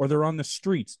 there, or they're on the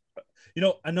streets.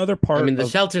 Another part. I mean, the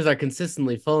shelters are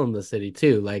consistently full in the city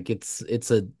too. Like it's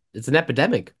an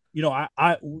epidemic. You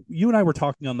and I were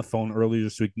talking on the phone earlier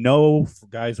this week. No,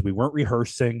 guys, we weren't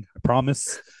rehearsing. I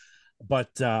promise. But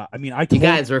you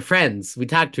guys were friends. We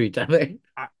talked to each other.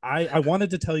 I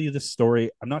wanted to tell you this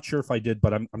story. I'm not sure if I did,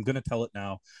 but I'm going to tell it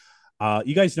now.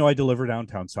 You guys know I deliver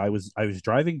downtown, so I was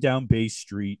driving down Bay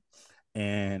Street,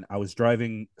 and I was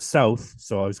driving south,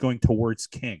 so I was going towards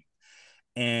King,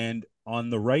 and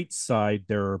on the right side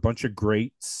there are a bunch of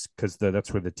grates because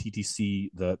that's where the TTC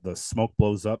the smoke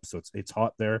blows up, so it's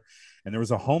hot there, and there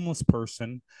was a homeless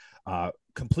person,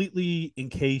 completely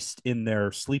encased in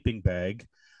their sleeping bag.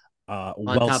 On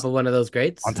top of one of those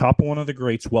grates? On top of one of the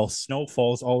grates, while snow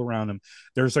falls all around him.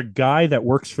 There's a guy that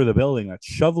works for the building that's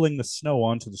shoveling the snow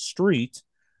onto the street.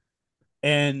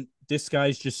 And this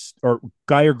guy's or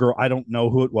guy or girl, I don't know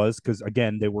who it was, because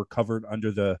again, they were covered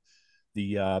under the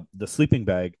sleeping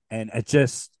bag. And it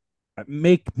just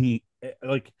make me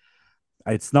like,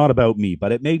 It's not about me,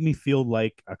 but it made me feel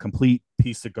like a complete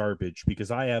piece of garbage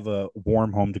because I have a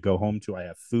warm home to go home to. I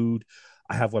have food,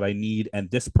 I have what I need, and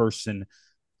this person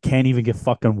can't even get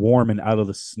fucking warm and out of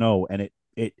the snow, and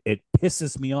it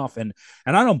pisses me off. And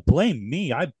I don't blame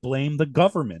me. I blame the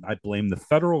government. I blame the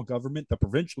federal government, the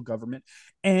provincial government,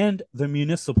 and the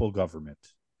municipal government,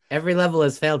 Every level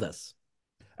has failed us.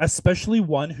 especially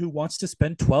one who wants to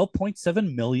spend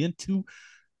 12.7 million to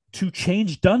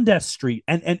change Dundas Street.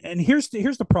 And here's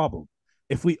the problem.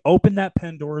 If we open that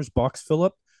Pandora's box,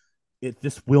 Philip,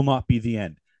 this will not be the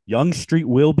end. Young Street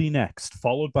will be next,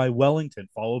 followed by Wellington,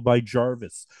 followed by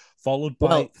Jarvis, followed by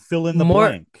Well, fill in the more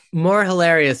blank. more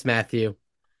hilarious, Matthew.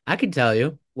 I can tell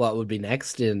you what would be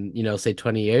next in, say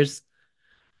 20 years.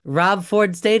 Rob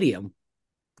Ford Stadium.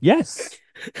 Yes,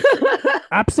 Like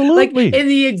absolutely. in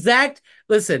the exact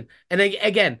listen, and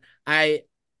again, I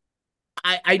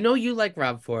know you like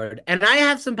Rob Ford, and I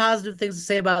have some positive things to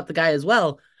say about the guy as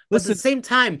well. But at the Listen, same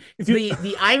time, if you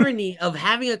the irony of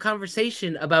having a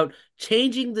conversation about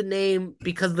changing the name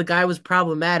because the guy was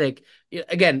problematic.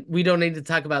 Again, we don't need to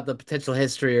talk about the potential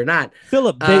history or not.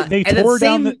 Philip, they And at the tore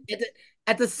down same the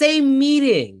at the same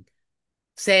meeting,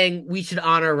 saying we should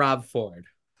honor Rob Ford.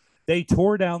 they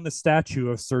tore down the statue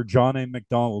of Sir John A.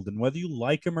 Macdonald, and whether you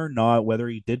like him or not, whether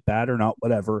he did bad or not,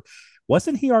 whatever,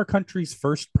 wasn't he our country's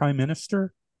first prime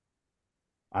minister?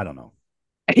 I don't know.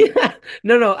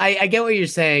 No, I get what you're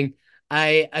saying.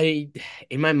 I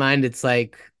in my mind it's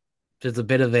like there's a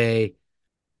bit of a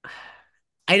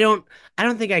I don't I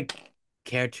don't think I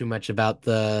care too much about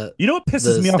You know what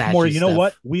pisses the me off more? statue You know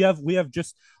what? stuff. We have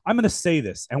just I'm gonna say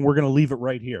this and we're gonna leave it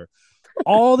right here.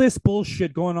 All this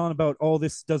bullshit going on about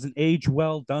this doesn't age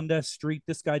well, Dundas Street,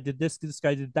 this guy did this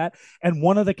guy did that. And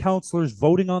one of the counselors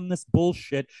voting on this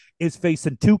bullshit is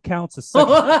facing 2 counts of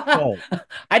sexual assault.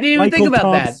 I didn't even think Michael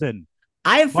about that. Thompson.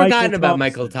 I've Michael forgotten about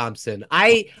Michael Thompson. Thompson.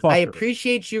 I Fucker.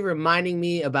 appreciate you reminding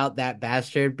me about that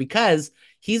bastard because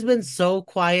he's been so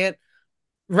quiet,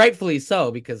 rightfully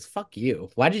so, because fuck you.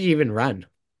 Why did you even run?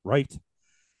 Right.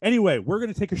 Anyway, we're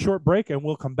gonna take a short break and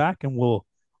we'll come back and we'll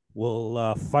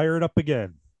fire it up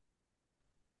again.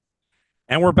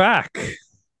 And we're back.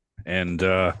 And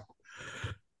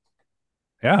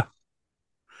yeah.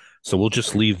 So we'll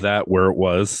just leave that where it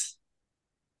was.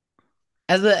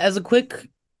 As a quick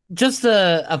just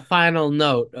a final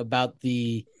note about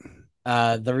the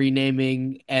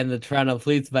renaming and the Toronto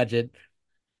Police budget.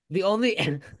 The only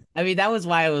I mean that was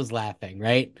why I was laughing,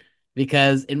 right?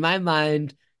 Because in my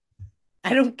mind,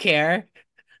 I don't care.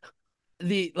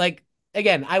 The like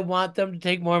again, I want them to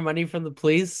take more money from the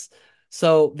police.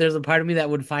 So there's a part of me that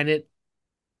would find it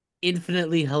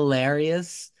infinitely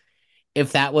hilarious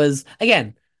if that was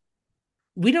again,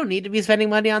 we don't need to be spending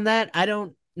money on that. I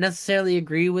don't necessarily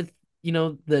agree with,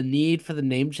 the need for the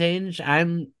name change.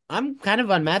 I'm kind of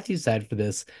on Matthew's side for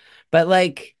this. But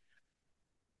like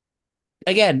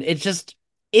again, it's just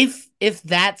if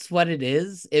that's what it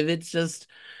is, if it's just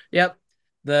yep,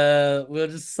 we'll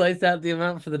just slice out the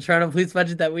amount for the Toronto police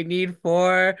budget that we need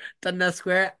for Dundas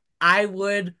Square, I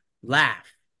would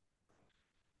laugh.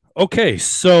 Okay,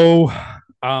 so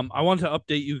I want to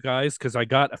update you guys because I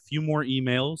got a few more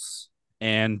emails,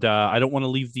 and I don't want to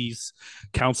leave these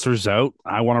counselors out.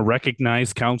 I want to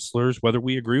recognize counselors, whether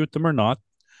we agree with them or not,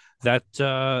 that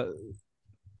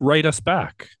write us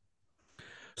back.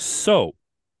 So,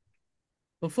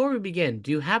 Before we begin,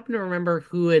 do you happen to remember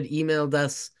who had emailed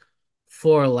us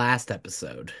for last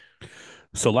episode?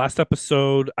 so last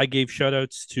episode, I gave shout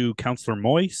outs to Counselor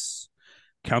Moyce,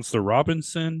 Counselor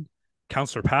Robinson,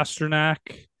 Counselor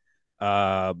Pasternak,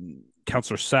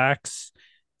 Counselor Sachs,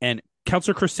 and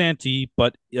Counselor Crisanti.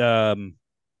 But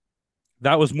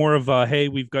that was more of a hey,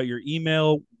 we've got your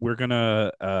email. I'm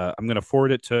gonna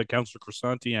forward it to Counselor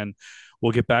Crisanti, and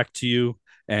we'll get back to you.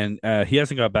 And he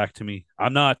hasn't got back to me.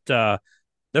 I'm not.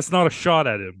 That's not a shot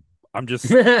at him. I'm just.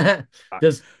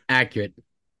 Just accurate.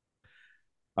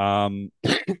 And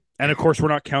of course, we're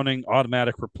not counting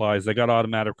automatic replies. I got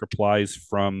automatic replies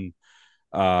from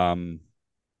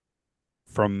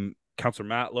Councillor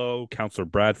Matlow, Councillor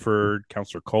Bradford,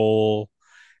 Councillor Cole,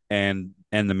 and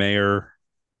the mayor.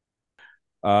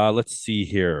 Let's see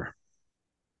here.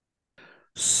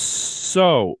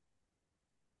 So,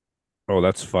 oh,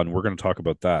 that's fun. We're going to talk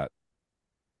about that.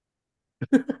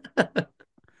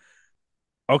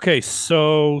 Okay,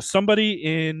 so somebody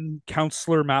in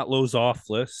Councillor Matlow's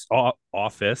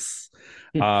office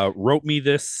wrote me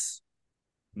this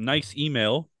nice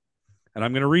email, and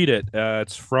I'm going to read it.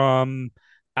 It's from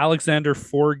Alexander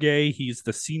Forgay. He's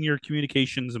the senior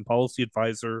communications and policy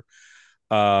advisor,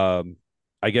 I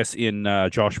guess, in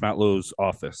Josh Matlow's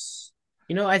office.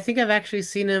 I think I've actually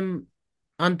seen him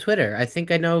on Twitter. I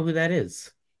think I know who that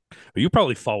is. You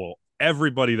probably follow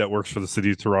everybody that works for the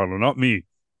city of Toronto, not me.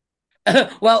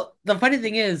 Well, the funny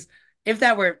thing is, if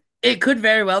that were, it could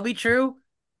very well be true.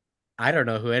 I don't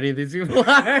know who any of these people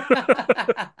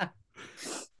are.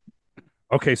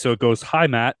 Okay, so it goes, Hi,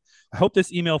 Matt. I hope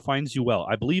this email finds you well.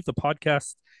 I believe the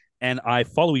podcast and I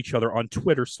follow each other on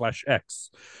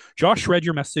Twitter/X. Josh read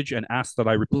your message and asked that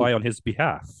I reply Ooh, on his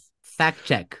behalf. fact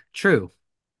check. True.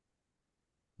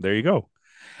 There you go.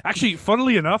 Actually,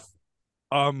 funnily enough,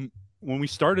 when we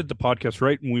started the podcast,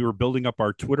 right, and we were building up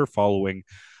our Twitter following,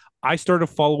 I started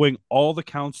following all the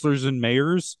councilors and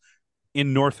mayors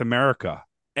in North America,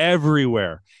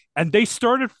 everywhere, and they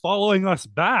started following us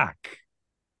back.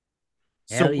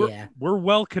 So Hell yeah. we're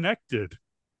well connected,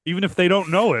 even if they don't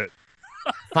know it.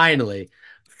 Finally.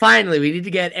 Finally, we need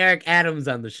to get Eric Adams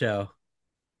on the show.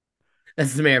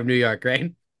 That's the mayor of New York,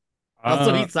 right?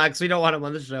 Also, Uh, he sucks. We don't want him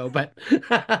on the show, but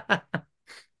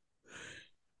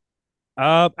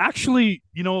actually,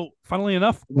 funnily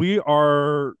enough, we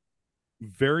are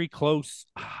very close.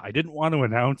 I didn't want to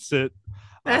announce it.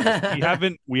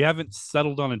 We haven't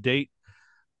settled on a date,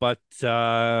 but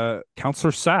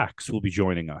Councillor Sachs will be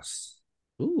joining us.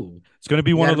 Ooh, It's going to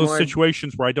be you one got of those more.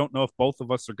 situations where I don't know if both of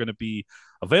us are going to be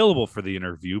available for the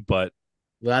interview, but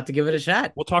We'll have to give it a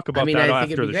shot. we'll talk I about mean, that I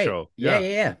think it'd after be the great. show. Yeah,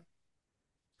 Yeah.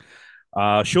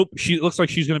 yeah, yeah. She looks like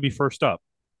she's going to be first up.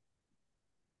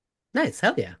 Nice.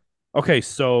 Hell yeah. Okay,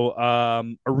 so a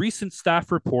recent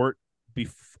staff report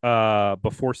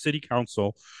before City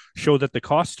Council showed that the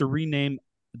cost to rename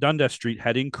Dundas Street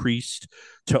had increased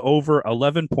to over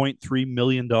 $11.3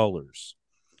 million.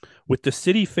 With the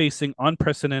city facing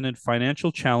unprecedented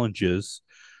financial challenges,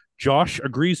 Josh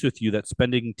agrees with you that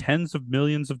spending tens of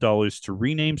millions of dollars to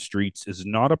rename streets is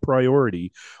not a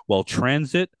priority, while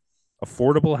transit,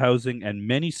 affordable housing, and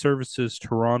many services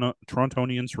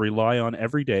Torontonians rely on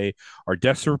every day are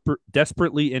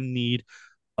desperately in need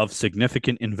of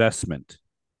significant investment.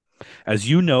 As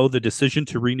you know, the decision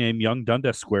to rename Young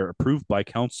Dundas Square, approved by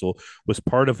council, was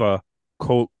part of a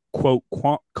quote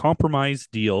compromise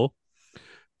deal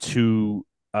to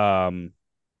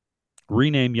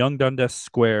rename Young Dundas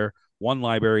Square, one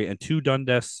library, and two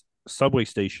Dundas subway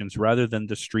stations rather than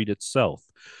the street itself.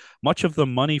 Much of the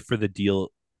money for the deal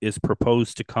is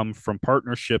proposed to come from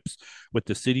partnerships with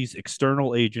the city's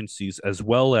external agencies as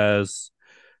well as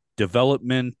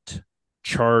development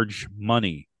charge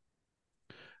money,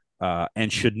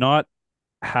 and should not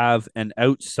have an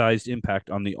outsized impact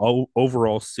on the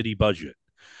overall city budget.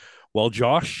 While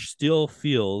Josh still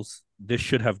feels this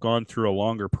should have gone through a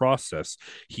longer process,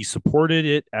 he supported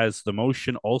it as the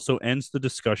motion also ends the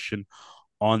discussion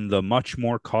on the much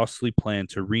more costly plan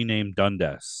to rename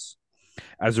Dundas.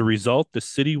 As a result, the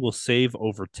city will save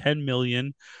over 10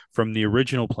 million from the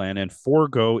original plan and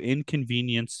forego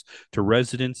inconvenience to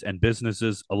residents and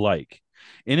businesses alike.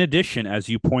 In addition, as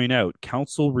you point out,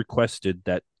 council requested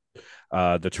that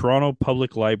the Toronto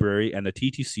Public Library and the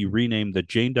TTC renamed the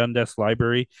Jane Dundas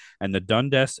Library and the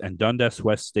Dundas and Dundas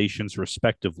West stations,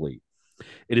 respectively.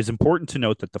 It is important to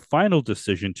note that the final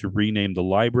decision to rename the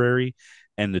library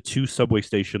and the two subway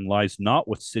station lies not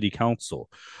with City Council,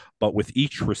 but with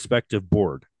each respective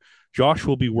board. Josh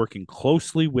will be working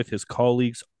closely with his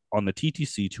colleagues on the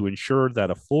TTC to ensure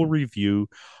that a full review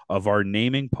of our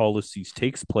naming policies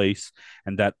takes place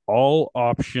and that all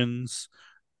options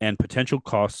and potential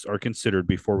costs are considered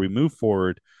before we move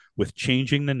forward with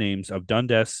changing the names of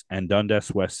Dundas and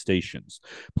Dundas West stations.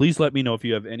 Please let me know if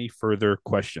you have any further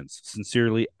questions.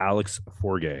 Sincerely, Alex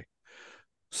Forgay.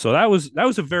 So that was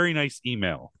a very nice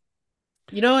email.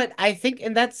 You know what? I think,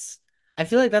 and I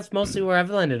feel like that's mostly where I've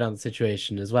landed on the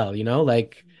situation as well.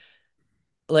 Like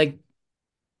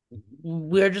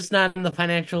we're just not in the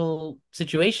financial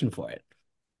situation for it.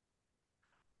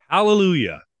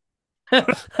 Hallelujah.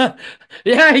 Yeah,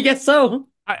 I guess so.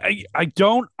 I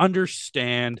don't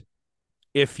understand,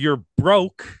 if you're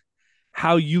broke,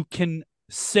 how you can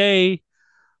say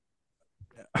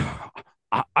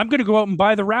I'm going to go out and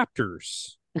buy the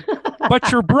Raptors,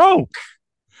 but you're broke.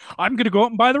 I'm going to go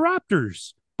out and buy the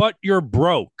Raptors, but you're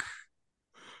broke.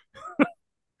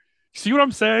 See what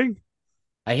I'm saying?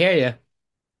 I hear you.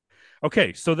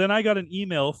 Okay, so then I got an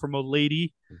email from a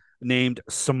lady named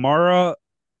Samara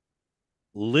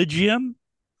Ligium.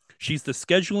 She's the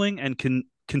scheduling and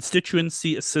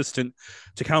constituency assistant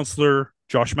to Councillor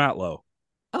Josh Matlow.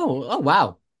 Oh,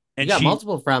 wow. You And got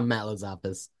multiple from Matlow's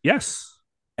office. Yes.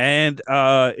 And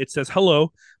it says,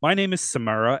 Hello, my name is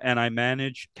Samara, and I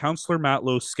manage Councillor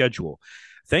Matlow's schedule.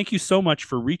 Thank you so much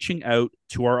for reaching out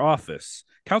to our office.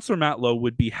 Councillor Matlow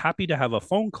would be happy to have a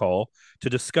phone call to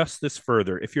discuss this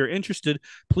further. If you're interested,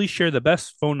 please share the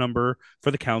best phone number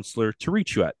for the councillor to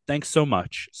reach you at. Thanks so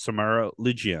much, Samara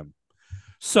Ligiam.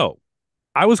 So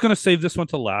I was going to save this one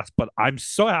to last, but I'm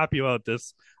so happy about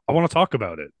this. I want to talk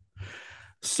about it.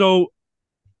 So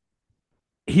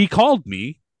he called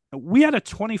me. We had a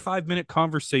 25-minute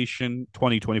conversation,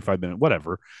 25 minute,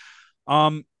 whatever.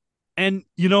 And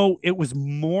it was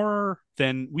more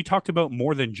than we talked about,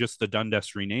 more than just the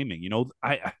Dundas renaming.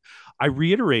 I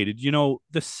reiterated,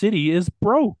 the city is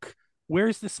broke.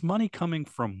 Where's this money coming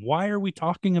from? Why are we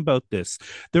talking about this?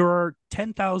 There are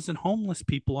 10,000 homeless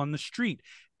people on the street.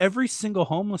 Every single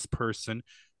homeless person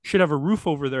should have a roof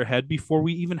over their head before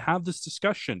we even have this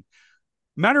discussion.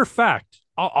 Matter of fact,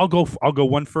 I'll go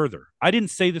one further. I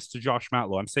didn't say this to Josh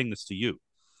Matlow. I'm saying this to you.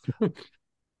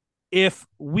 If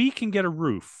we can get a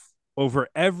roof over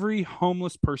every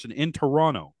homeless person in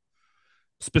Toronto,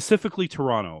 specifically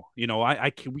Toronto,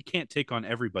 we can't take on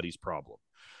everybody's problem.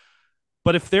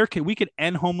 But if we could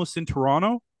end homeless in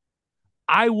Toronto,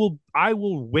 I will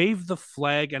wave the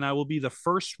flag, and I will be the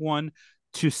first one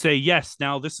to say, yes,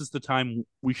 now this is the time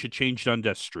we should change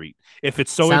Dundas Street if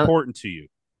it's so important to you.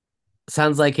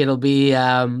 Sounds like it'll be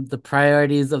the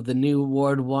priorities of the new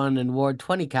Ward 1 and Ward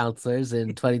 20 councillors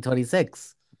in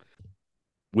 2026.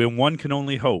 When one can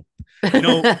only hope.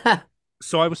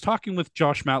 So I was talking with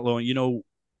Josh Matlow, and,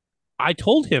 I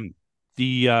told him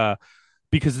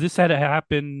because this had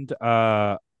happened.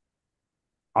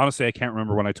 Honestly, I can't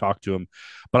remember when I talked to him,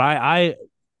 but I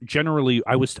generally,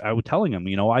 I was telling him,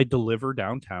 I deliver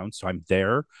downtown, so I'm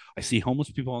there. I see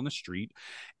homeless people on the street.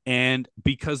 And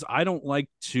because I don't like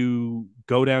to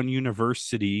go down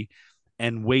University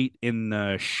and wait in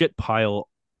the shit pile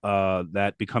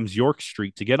that becomes York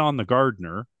Street to get on the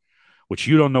Gardner, which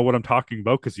you don't know what I'm talking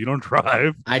about because you don't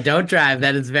drive. I don't drive.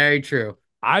 That is very true.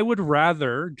 I would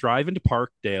rather drive into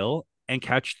Parkdale and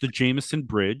catch the Jameson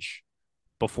Bridge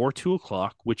before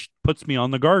 2:00, which puts me on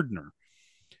the Gardner.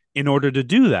 In order to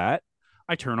do that,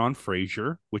 I turn on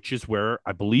Fraser, which is where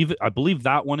I believe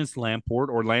that one is Lamport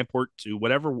or Lamport 2,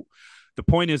 whatever. The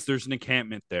point is there's an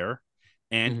encampment there,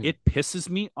 and it pisses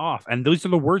me off. And those are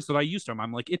the words that I use to him.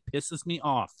 I'm like, it pisses me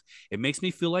off. It makes me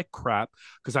feel like crap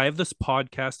because I have this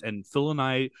podcast, and Phil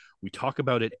and we talk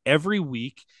about it every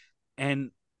week.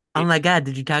 And oh my God,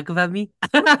 did you talk about me?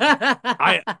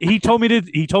 He told me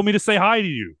to say hi to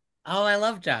you. Oh, I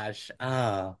love Josh.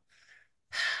 Oh.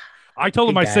 I told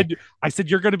him, I said,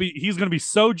 he's going to be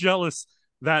so jealous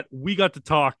that we got to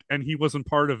talk and he wasn't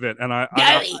part of it. And I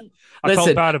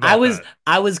felt bad about that.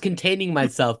 I was containing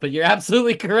myself, but you're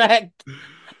absolutely correct.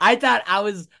 I thought I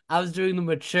was doing the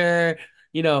mature,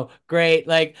 great.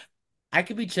 Like, I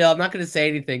could be chill. I'm not going to say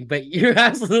anything, but you're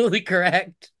absolutely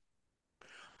correct.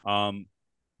 And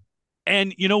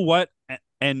you know what?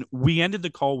 And we ended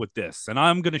the call with this, and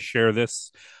I'm going to share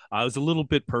this. It was a little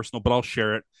bit personal, but I'll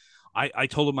share it. I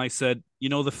told him, I said,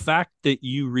 the fact that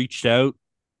you reached out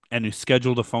and you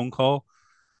scheduled a phone call,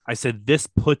 I said, this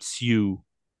puts you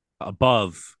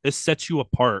above, this sets you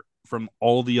apart from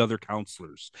all the other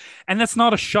counselors. And that's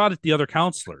not a shot at the other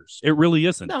counselors. It really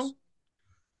isn't. No.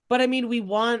 But I mean, we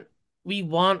want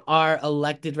our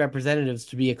elected representatives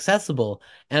to be accessible.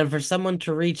 And for someone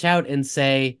to reach out and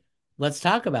say, let's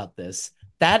talk about this,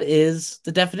 that is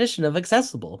the definition of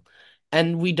accessible.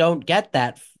 And we don't get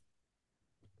that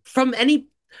from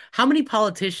how many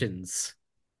politicians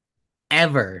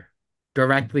ever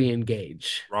directly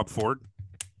engage? Rob Ford.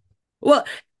 Well,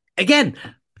 again,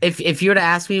 if you were to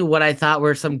ask me what I thought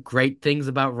were some great things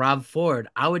about Rob Ford,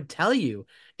 I would tell you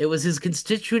it was his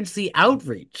constituency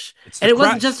outreach. And it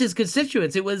wasn't just his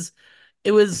constituents. It was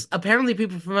apparently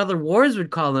people from other wards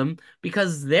would call him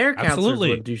because their councilors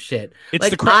wouldn't do shit. It's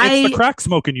the crack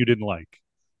smoking you didn't like.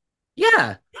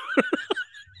 Yeah.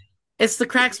 It's the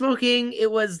crack smoking. It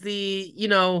was the,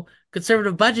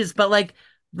 conservative budgets, but like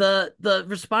the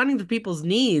responding to people's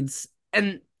needs.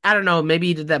 And I don't know, maybe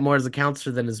he did that more as a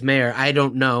counselor than as mayor. I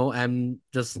don't know. I'm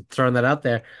just throwing that out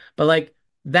there. But like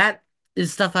that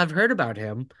is stuff I've heard about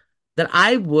him that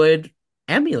I would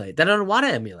emulate, that I don't want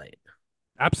to emulate.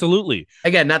 Absolutely.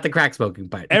 Again, not the crack smoking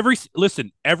part.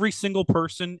 Every single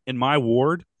person in my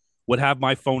ward would have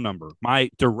my phone number,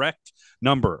 my direct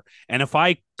number. And if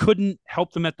I couldn't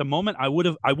help them at the moment, I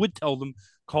would tell them,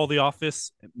 call the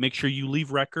office, make sure you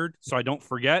leave record so I don't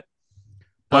forget.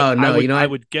 But I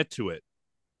would get to it.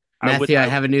 Matthew, I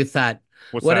have a new thought.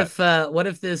 What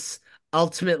if this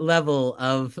ultimate level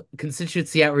of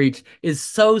constituency outreach is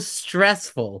so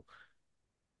stressful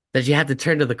that you have to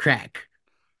turn to the crack?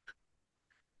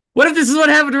 What if this is what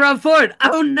happened to Rob Ford?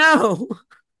 Oh no.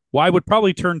 Well, I would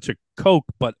probably turn to Coke,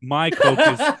 but my Coke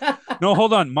No,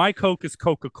 hold on. My Coke is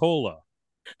Coca-Cola.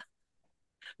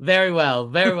 Very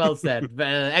well said.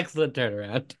 Excellent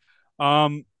turnaround.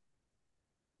 Um,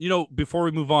 before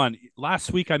we move on,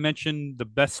 last week I mentioned the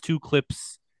best two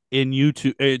clips in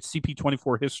YouTube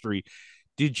CP24 history.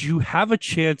 Did you have a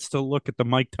chance to look at the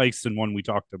Mike Tyson one we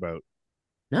talked about?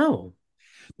 No,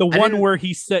 The I one didn't. where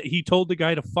he told the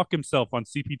guy to fuck himself on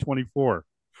CP24 or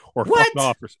fuck What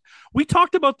off. We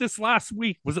talked about this last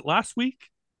week. Was it last week?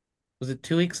 was it?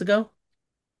 2 weeks ago?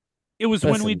 It was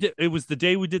when we Listen. did. It was the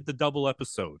day we did the double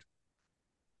episode.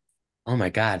 Oh my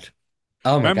god.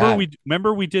 Oh my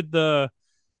Remember god.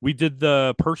 we did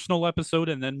the personal episode,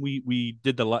 and then we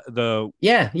did the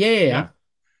Yeah. yeah.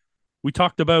 We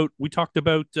talked about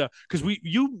because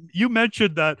you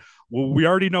mentioned that, well, we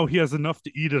already know he has enough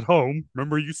to eat at home.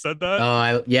 Remember you said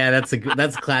that? Yeah,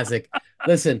 that's classic.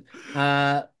 Listen,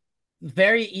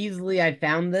 very easily I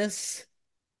found this.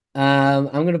 I'm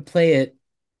gonna play it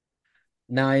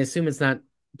now. I assume it's not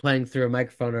playing through a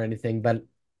microphone or anything, but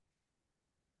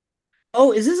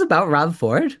oh, is this about Rob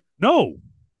Ford? No,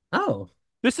 Oh,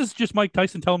 this is just Mike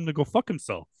Tyson telling him to go fuck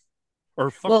himself or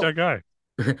fuck that well,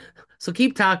 guy. so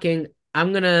keep talking.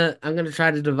 I'm gonna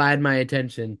try to divide my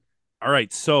attention. All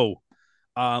right, so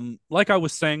like I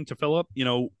was saying to Philip,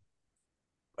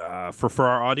 for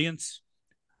our audience,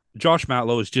 Josh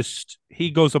Matlow is just he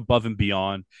goes above and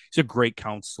beyond. He's a great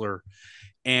counselor.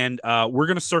 And we're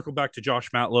gonna circle back to Josh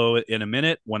Matlow in a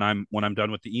minute when I'm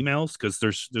done with the emails, because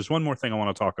there's one more thing I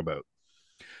want to talk about.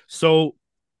 So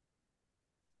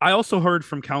I also heard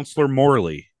from Counselor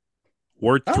Morley,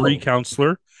 Ward 3 Oh,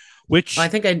 counselor, which I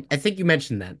think you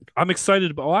mentioned that. I'm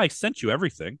excited about. Oh, I sent you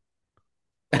everything.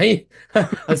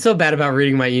 I'm so bad about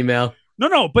reading my email.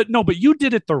 No, but you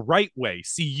did it the right way.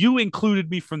 See, you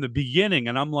included me from the beginning,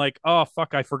 and I'm like, oh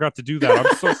fuck, I forgot to do that.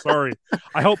 I'm so sorry.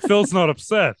 I hope Phil's not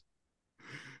upset.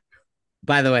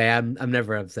 By the way, I'm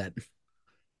never upset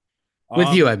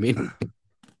with you. Um, I mean,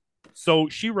 so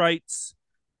she writes,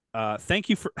 thank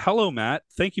you for hello, Matt.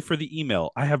 Thank you for the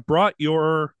email. I have brought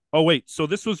your oh wait, so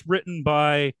this was written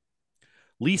by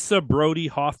Lisa Brody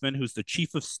Hoffman, who's the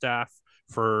chief of staff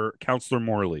for Counselor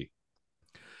Morley.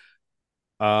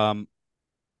 Um,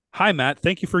 Hi, Matt.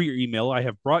 Thank you for your email. I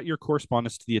have brought your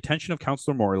correspondence to the attention of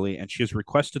Counselor Morley, and she has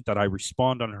requested that I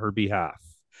respond on her behalf.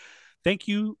 Thank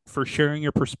you for sharing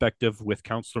your perspective with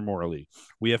Counselor Morley.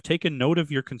 We have taken note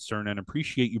of your concern and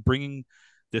appreciate you bringing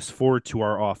this forward to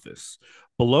our office.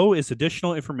 Below is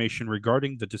additional information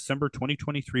regarding the December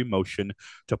 2023 motion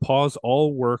to pause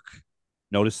all work.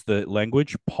 Notice the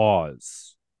language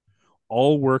pause.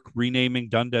 All work renaming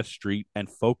Dundas Street and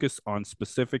focus on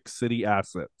specific city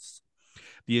assets.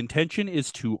 The intention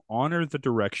is to honor the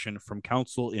direction from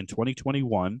Council in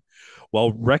 2021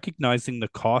 while recognizing the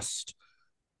cost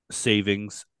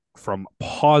savings from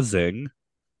pausing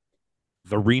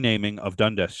the renaming of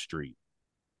Dundas Street.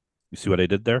 You see what I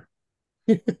did there?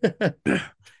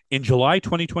 In July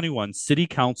 2021, City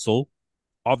Council,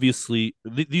 obviously,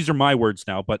 these are my words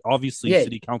now, but obviously, yeah.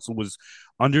 City Council was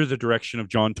under the direction of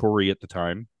John Tory at the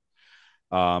time,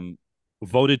 um,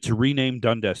 voted to rename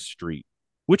Dundas Street.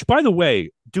 Which, by the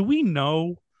way, do we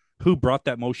know who brought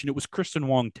that motion? It was Kristen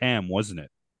Wong Tam, wasn't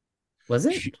it? Was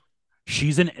She, it?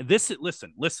 she's in this.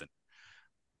 Listen.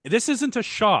 This isn't a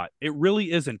shot. It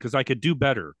really isn't, because I could do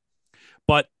better.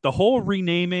 But the whole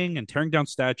renaming and tearing down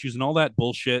statues and all that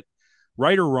bullshit,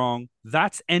 right or wrong,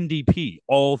 that's NDP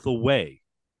all the way.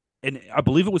 And I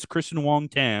believe it was Kristen Wong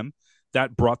Tam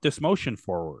that brought this motion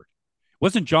forward. It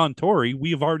wasn't John Tory.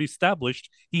 We have already established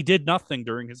he did nothing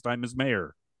during his time as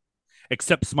mayor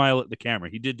except smile at the camera.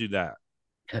 He did do that.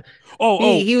 Oh,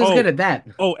 oh, He was good oh, at that.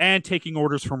 oh, and taking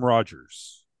orders from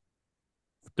Rogers.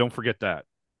 Don't forget that.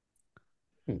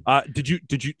 Hmm. Did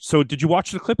you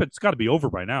watch the clip? It's got to be over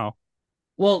by now.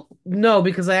 Well, no,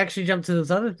 because I actually jumped to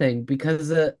this other thing because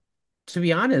to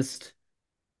be honest,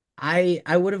 I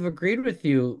would have agreed with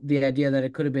you the idea that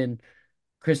it could have been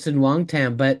Kristen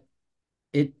Wongtam, but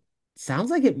it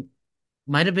sounds like it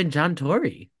might have been John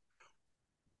Tory.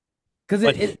 Because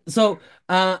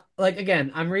But like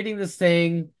again, I'm reading this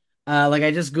thing. Like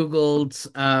I just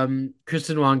Googled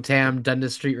Kristen Wong Tam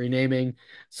Dundas Street renaming.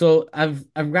 So I've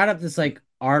got up this like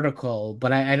article,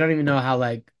 but I don't even know how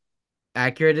like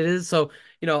accurate it is. So,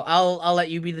 I'll let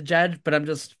you be the judge, but I'm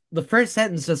just the first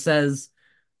sentence just says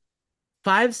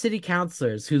five city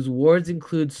councilors whose wards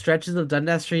include stretches of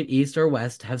Dundas Street East or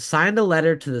West have signed a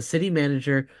letter to the city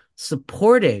manager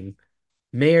supporting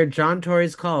Mayor John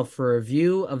Tory's call for a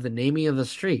review of the naming of the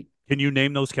street. can you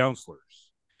name those counselors?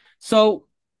 So,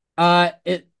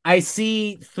 I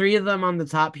see three of them on the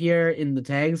top here in the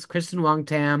tags: Kristen Wong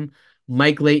Tam,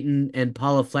 Mike Layton, and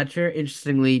Paula Fletcher.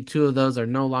 Interestingly, two of those are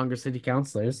no longer city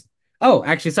councilors. Oh,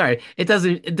 actually, sorry. It does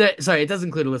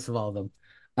include a list of all of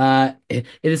them. It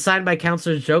is signed by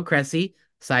councilors Joe Cressy,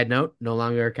 side note, no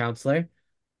longer a councilor.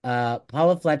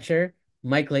 Paula Fletcher,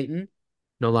 Mike Layton,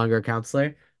 no longer a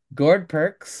counselor. Gord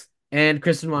Perks and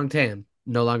Kristen Wong Tam,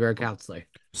 no longer a counselor.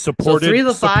 So three Supported, of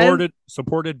the five, supported,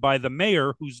 supported by the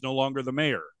mayor, who's no longer the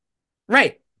mayor.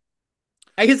 right.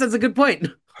 I guess that's a good point.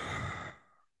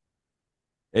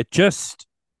 It just,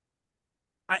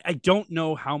 I don't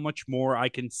know how much more I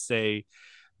can say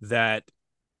that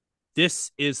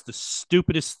this is the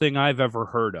stupidest thing I've ever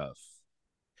heard of.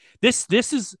 This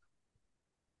is,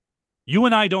 you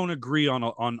and I don't agree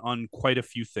on quite a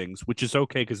few things, which is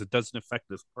okay because it doesn't affect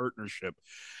this partnership.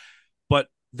 But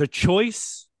the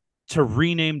choice to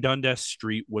rename Dundas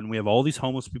Street when we have all these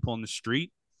homeless people on the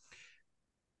street,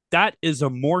 that is a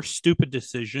more stupid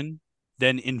decision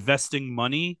than investing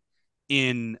money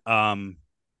in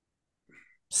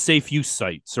safe use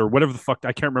sites or whatever the fuck.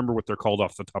 I can't remember what they're called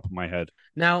off the top of my head.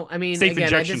 Now, I mean, Safe again, I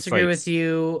injection disagree with sites.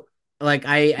 you. Like,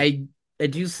 I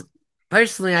do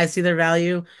personally, I see their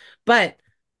value, but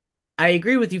I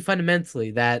agree with you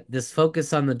fundamentally that this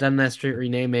focus on the Dundas Street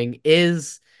renaming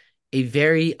is a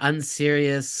very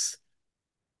unserious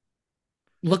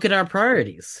look at our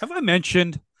priorities. Have I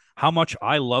mentioned how much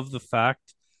I love the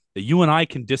fact that you and I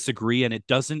can disagree and it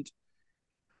doesn't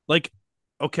like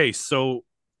okay, so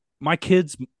my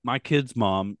kid's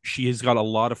mom, she has got a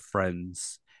lot of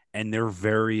friends and they're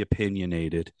very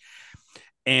opinionated.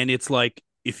 And it's like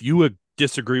if you would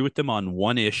disagree with them on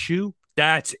one issue,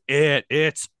 that's it.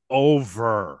 It's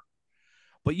over.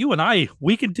 But you and I,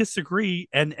 we can disagree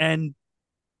and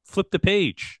flip the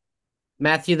page.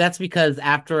 Matthew, that's because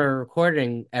after a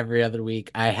recording every other week,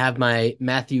 I have my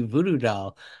Matthew voodoo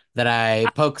doll that I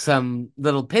poke some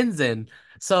little pins in.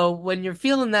 So when you're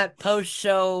feeling that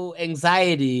post-show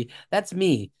anxiety, that's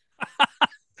me.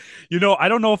 You know, I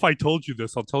don't know if I told you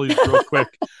this. I'll tell you real quick.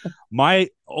 My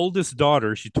oldest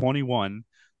daughter, she's 21.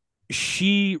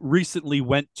 She recently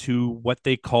went to what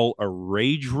they call a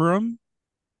rage room.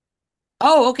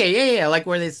 Oh, okay, yeah, like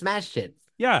where they smashed it.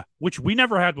 Yeah, which we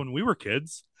never had when we were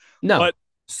kids. No, But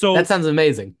that so sounds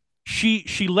amazing.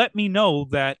 she let me know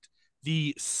that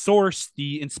the source,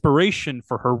 the inspiration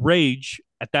for her rage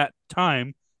at that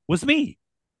time was me.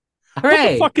 What the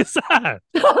Hooray! fuck is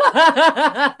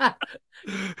that?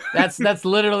 That's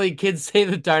literally kids say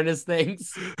the darndest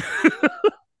things.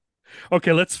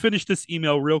 Okay, let's finish this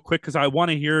email real quick because I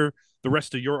want to hear the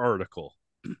rest of your article.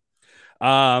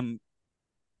 Um,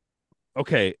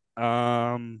 okay.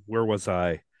 Where was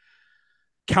I?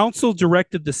 Council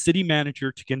directed the city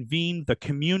manager to convene the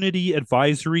Community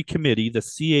Advisory Committee, the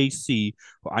CAC.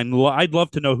 I'd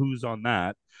love to know who's on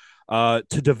that.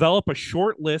 To develop a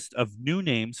short list of new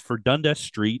names for Dundas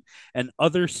Street and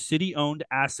other city owned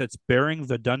assets bearing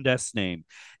the Dundas name,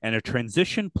 and a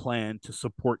transition plan to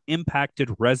support impacted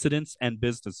residents and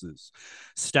businesses.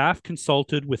 Staff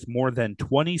consulted with more than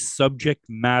 20 subject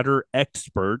matter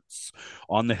experts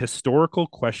on the historical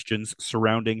questions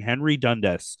surrounding Henry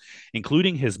Dundas,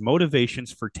 including his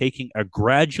motivations for taking a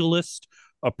gradualist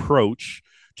approach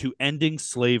to ending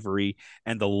slavery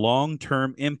and the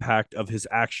long-term impact of his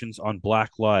actions on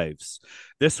Black lives.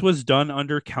 This was done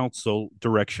under council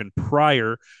direction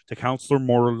prior to Councillor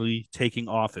Morley taking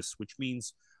office, which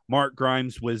means Mark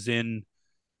Grimes was in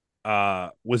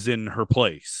her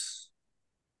place.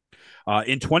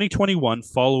 In 2021,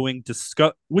 following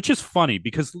which is funny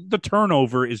because the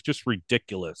turnover is just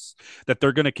ridiculous that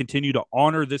they're going to continue to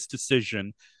honor this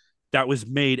decision that was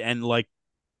made, and like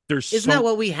Isn't that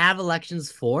what we have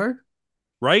elections for?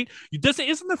 right?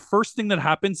 Isn't the first thing that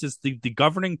happens is the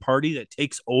governing party that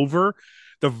takes over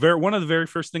one of the very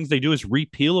first things they do is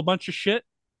repeal a bunch of shit.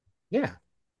 Yeah.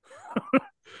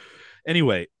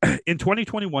 Anyway, in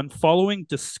 2021, following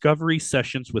discovery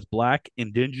sessions with Black,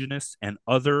 Indigenous, and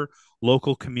other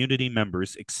local community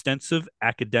members, extensive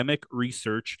academic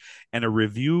research, and a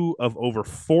review of over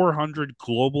 400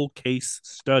 global case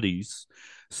studies,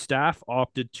 staff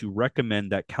opted to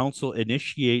recommend that council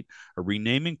initiate a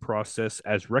renaming process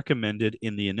as recommended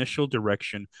in the initial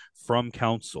direction from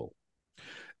council.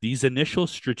 These initial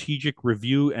strategic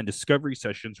review and discovery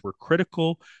sessions were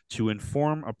critical to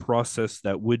inform a process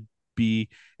that would be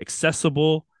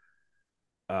accessible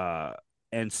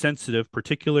and sensitive,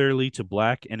 particularly to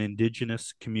Black and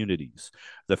Indigenous communities.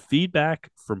 The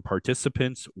feedback from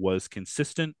participants was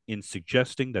consistent in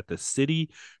suggesting that the city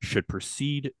should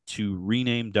proceed to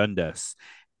rename Dundas,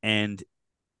 and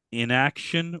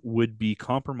inaction would be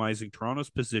compromising Toronto's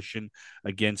position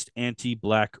against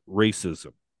anti-Black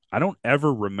racism. I don't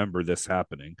ever remember this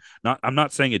happening. I'm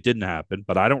not saying it didn't happen,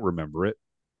 but I don't remember it.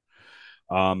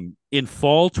 In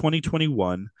fall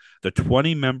 2021, the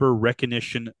 20-member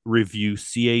Recognition Review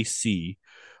CAC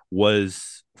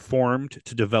was formed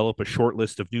to develop a short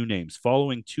list of new names.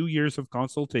 Following 2 years of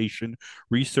consultation,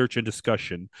 research, and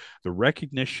discussion, the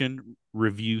Recognition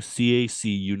Review CAC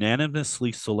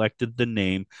unanimously selected the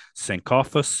name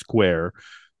Sankofa Square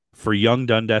for Young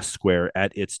Dundas Square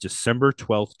at its December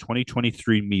 12th,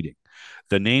 2023 meeting.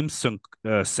 The name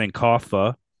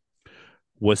Sankofa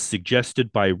was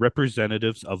suggested by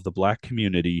representatives of the Black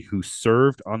community who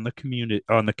served on the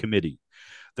committee.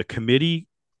 The committee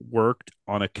worked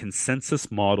on a consensus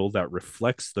model that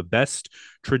reflects the best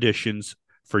traditions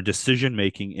for decision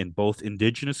making in both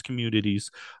Indigenous communities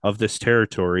of this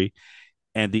territory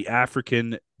and the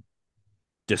African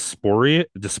diaspora.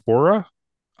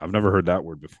 I've never heard that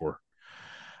word before.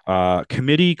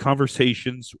 Committee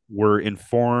conversations were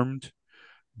informed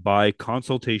by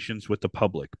consultations with the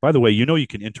public. By the way, you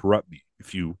can interrupt me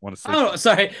if you want to say Oh,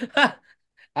 something. sorry.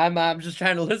 I'm just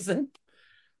trying to listen.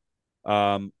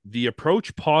 The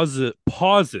approach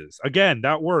pauses again.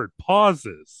 That word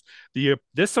pauses.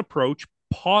 This approach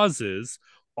pauses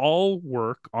all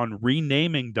work on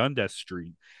renaming Dundas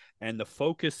Street and the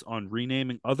focus on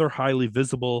renaming other highly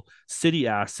visible city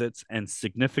assets and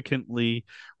significantly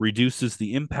reduces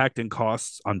the impact and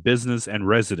costs on business and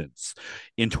residents.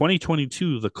 In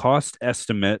 2022, the cost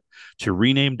estimate to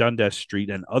rename Dundas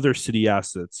Street and other city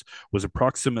assets was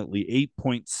approximately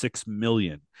 $8.6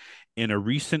 million. In a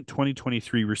recent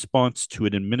 2023 response to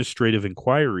an administrative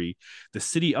inquiry, the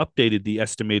city updated the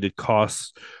estimated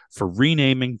costs for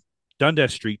renaming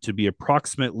Dundas Street to be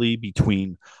approximately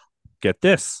between, get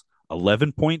this,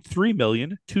 11.3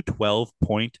 million to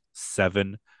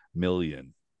 12.7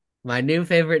 million. My new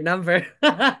favorite number.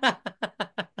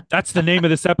 That's the name of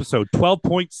this episode,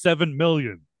 12.7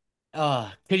 million. Oh,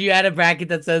 could you add a bracket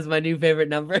that says my new favorite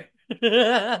number?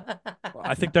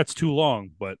 I think that's too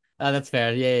long, but that's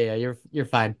fair. Yeah. You're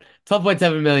fine.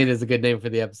 12.7 million is a good name for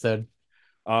the episode.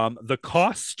 The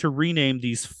costs to rename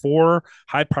these four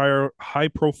high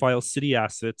profile city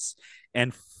assets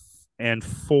and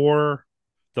for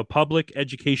the public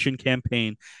education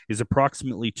campaign is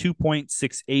approximately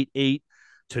 2.688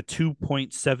 to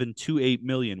 2.728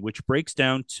 million, which breaks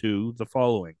down to the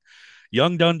following.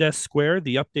 Young Dundas Square,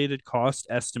 the updated cost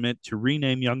estimate to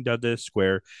rename Young Dundas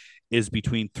Square is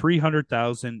between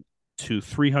 300,000 to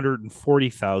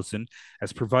 340,000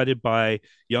 as provided by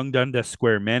Young Dundas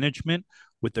Square management,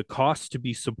 with the cost to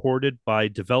be supported by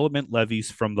development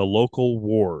levies from the local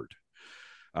ward.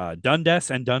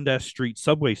 Dundas and Dundas Street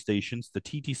subway stations, the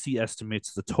TTC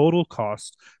estimates the total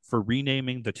cost for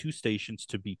renaming the two stations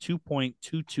to be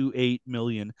 2.228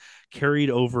 million, carried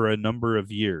over a number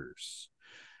of years.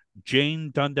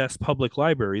 Jane Dundas Public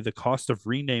Library, the cost of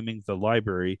renaming the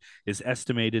library is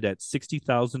estimated at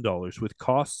 $60,000, with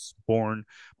costs borne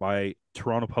by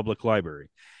Toronto Public Library.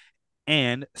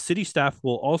 And city staff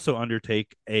will also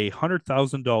undertake a $100,000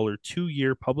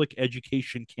 2-year public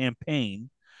education campaign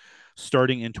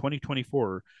starting in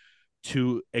 2024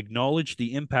 to acknowledge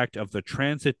the impact of the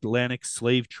transatlantic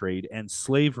slave trade and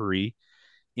slavery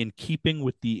in keeping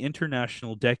with the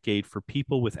International Decade for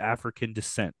People with African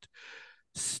Descent.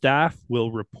 Staff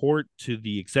will report to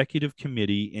the Executive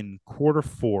Committee in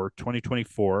Q4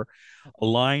 2024,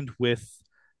 aligned with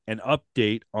an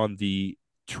update on the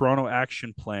Toronto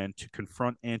Action Plan to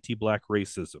confront anti-Black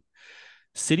racism.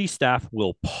 City staff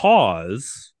will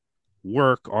pause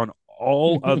work on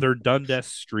all other Dundas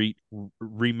Street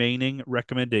remaining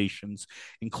recommendations,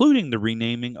 including the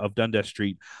renaming of Dundas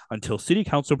Street, until City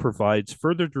Council provides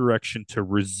further direction to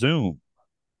resume.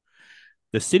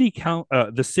 The city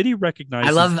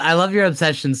recognizes. I love your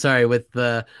obsession. Sorry, with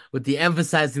the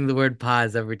emphasizing the word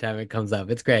pause every time it comes up.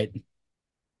 It's great.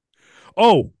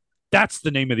 Oh, that's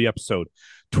the name of the episode.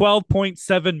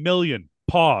 12.7 million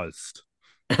paused.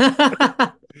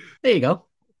 There you go.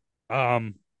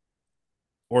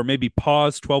 Or maybe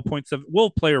pause 12.7. We'll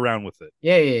play around with it.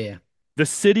 Yeah. The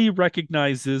city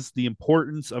recognizes the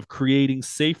importance of creating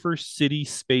safer city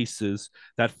spaces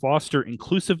that foster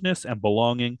inclusiveness and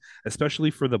belonging,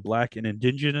 especially for the Black and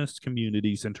Indigenous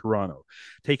communities in Toronto.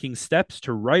 Taking steps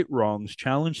to right wrongs,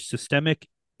 challenge systemic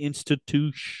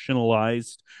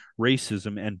institutionalized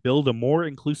racism, and build a more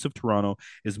inclusive Toronto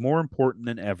is more important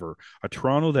than ever. A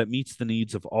Toronto that meets the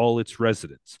needs of all its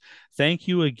residents. Thank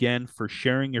you again for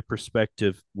sharing your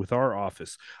perspective with our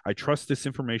office. I trust this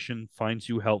information finds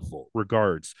you helpful.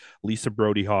 Regards, Lisa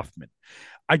Brody Hoffman.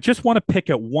 I just want to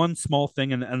pick at one small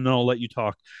thing and then I'll let you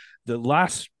talk. The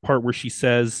last part where she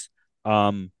says,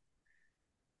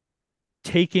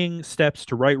 taking steps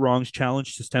to right wrongs,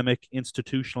 challenge systemic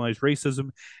institutionalized racism,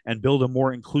 and build a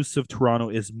more inclusive Toronto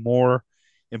is more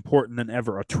important than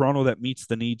ever. A Toronto that meets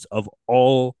the needs of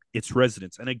all its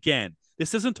residents. And again,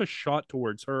 this isn't a shot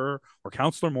towards her or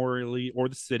Councillor Morley or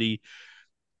the city,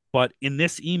 but in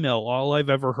this email, all I've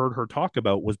ever heard her talk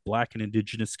about was Black and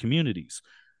Indigenous communities.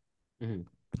 Mm-hmm.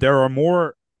 There are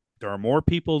more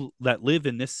people that live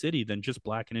in this city than just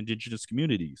Black and Indigenous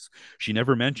communities. She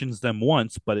never mentions them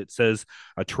once, but it says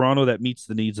a Toronto that meets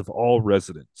the needs of all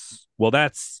residents. Well,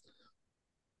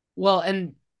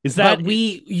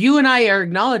 you and I are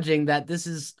acknowledging that this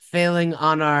is failing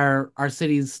on our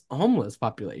city's homeless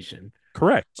population.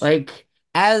 correct? Like,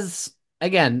 as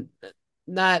again,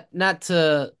 not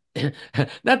to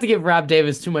not to give Rob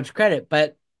Davis too much credit,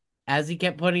 but as he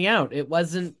kept pointing out, it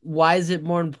wasn't. Why is it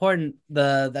more important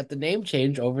that the name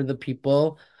change over the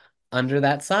people under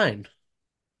that sign?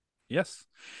 Yes.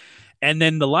 And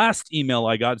then the last email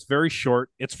I got is very short.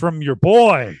 It's from your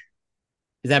boy.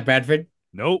 Is that Bradford?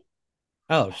 Nope.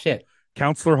 Oh shit.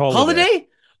 Councillor Holiday. Holiday?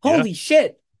 Yeah. Holy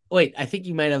shit. Wait, I think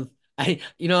you might have I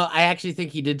actually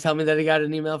think he did tell me that he got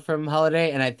an email from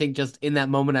Holiday, and I think just in that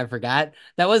moment I forgot.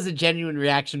 That was a genuine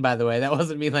reaction, by the way. That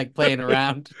wasn't me like playing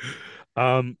around.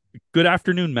 Good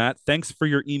afternoon, Matt. Thanks for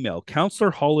your email.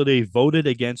 Councillor Holiday voted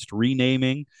against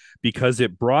renaming because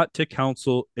it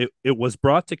was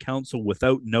brought to council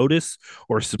without notice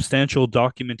or substantial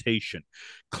documentation.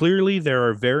 Clearly, there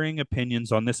are varying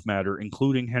opinions on this matter,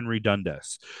 including Henry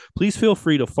Dundas. Please feel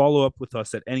free to follow up with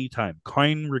us at any time.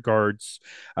 Kind regards.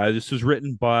 This was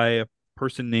written by a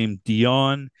person named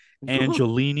Dion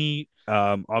Angelini.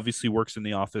 Obviously works in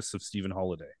the office of Stephen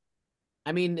Holiday.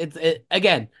 I mean,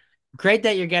 again, great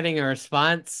that you're getting a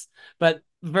response, but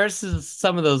versus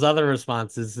some of those other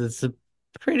responses, it's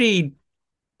quite a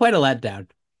letdown.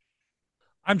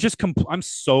 I'm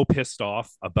so pissed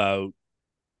off about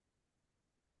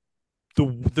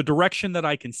the direction that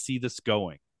I can see this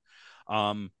going.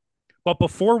 But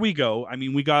before we go, I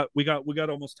mean, we got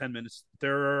almost 10 minutes.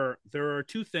 There are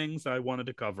two things I wanted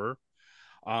to cover.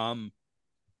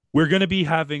 We're going to be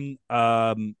having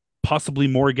possibly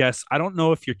more guests. I don't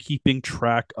know if you're keeping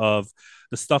track of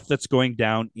the stuff that's going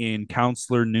down in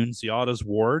Councillor Nunziata's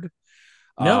ward.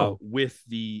 No. With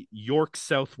the York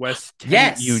Southwest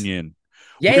Tenant Union.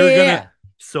 Yeah.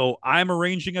 So I'm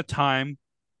arranging a time.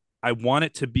 I want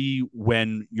it to be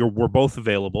when we're both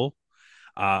available.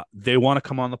 They want to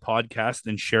come on the podcast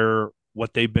and share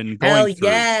what they've been going through.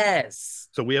 Yes.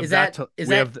 So we have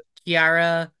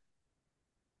Kiara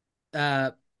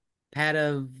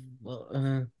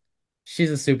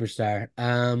she's a superstar.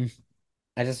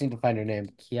 I just need to find her name.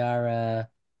 Kiara.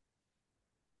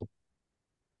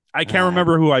 I can't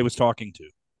remember who I was talking to,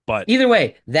 but either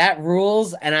way, that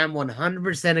rules, and I'm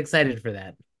 100% excited for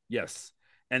that. Yes.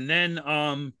 And then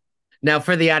now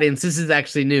for the audience, this is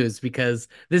actually news because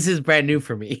this is brand new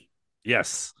for me.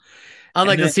 Yes.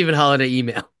 Unlike the Stephen Holiday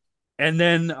email. And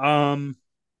then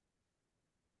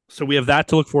so we have that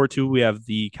to look forward to. We have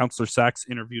the Councillor Sachs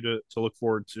interview to look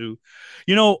forward to.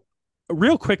 You know,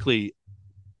 real quickly,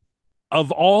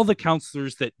 of all the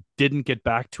councillors that didn't get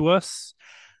back to us,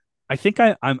 I think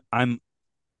I'm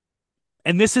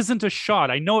and this isn't a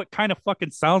shot. I know it kind of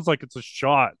fucking sounds like it's a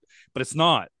shot, but it's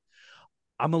not.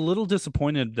 I'm a little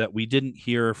disappointed that we didn't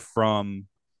hear from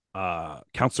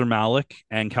Councillor Malik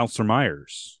and Councillor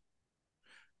Myers.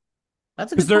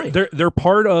 That's a good point. They're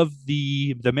part of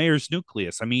the mayor's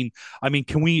nucleus. I mean,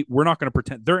 we're not going to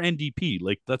pretend they're NDP.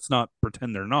 Like, let's not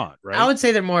pretend they're not, right? I would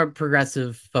say they're more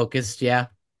progressive focused, yeah.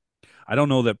 I don't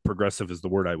know that progressive is the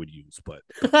word I would use, but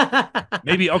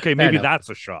maybe that's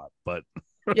a shot. But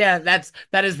yeah,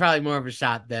 that is probably more of a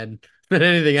shot than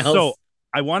anything else. So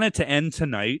I wanted to end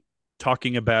tonight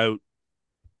talking about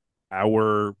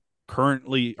our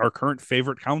current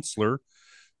favorite counselor,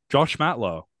 Josh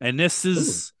Matlow, and this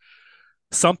is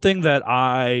something that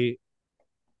I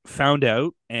found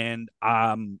out, and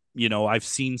I've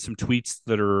seen some tweets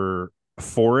that are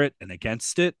for it and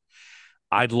against it.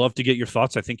 I'd love to get your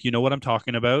thoughts. I think you know what I'm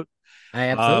talking about. I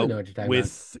absolutely know what you're talking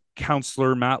with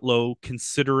Councillor Matlow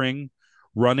considering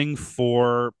running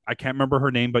for, I can't remember her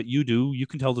name, but you do. You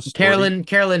can tell the story.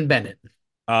 Carolyn Bennett.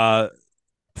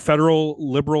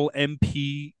 Federal Liberal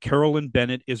MP Carolyn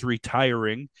Bennett is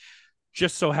retiring.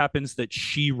 Just so happens that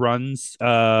she runs,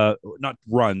 not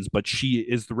runs, but she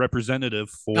is the representative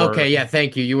for. Okay, yeah,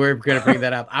 thank you. You were going to bring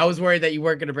that up. I was worried that you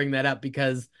weren't going to bring that up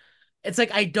because it's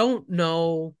like I don't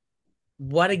know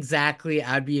what exactly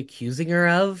I'd be accusing her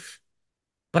of,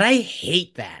 but I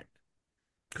hate that.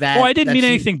 I didn't mean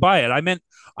anything by it. I meant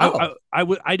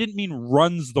I didn't mean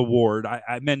runs the ward.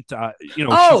 I meant she's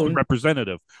the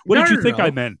representative. What did you think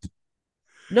I meant?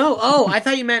 No, oh, I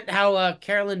thought you meant how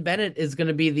Carolyn Bennett is going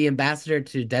to be the ambassador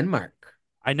to Denmark.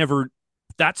 I never.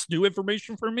 That's new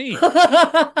information for me.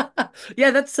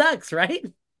 Yeah, that sucks, right?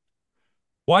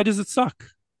 Why does it suck?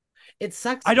 It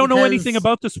sucks I don't know anything because,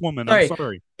 about this woman. I'm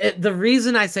sorry, sorry. the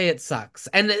reason I say it sucks,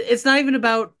 and it's not even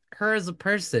about her as a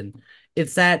person,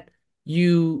 it's that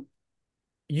you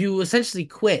you essentially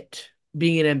quit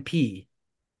being an MP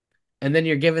and then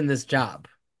you're given this job.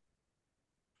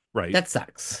 Right. That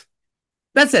sucks.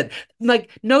 That's it. Like,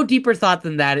 no deeper thought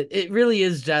than that. It really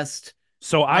is just,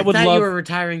 So I thought you were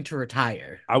retiring to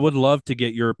retire. I would love to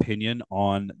get your opinion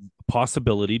on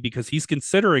possibility because he's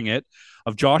considering it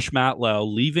of Josh Matlow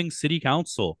leaving city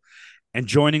council and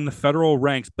joining the federal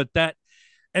ranks. But that,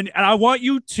 and I want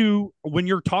you to, when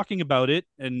you're talking about it,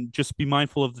 and just be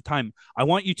mindful of the time. I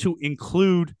want you to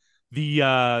include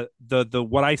the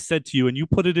what I said to you, and you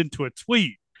put it into a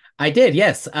tweet. I did,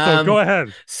 yes. So go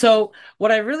ahead. So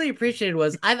what I really appreciated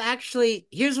was I've actually,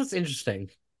 here's what's interesting.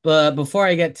 But before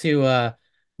I get to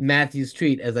Matthew's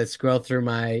tweet, as I scroll through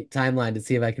my timeline to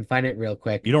see if I can find it real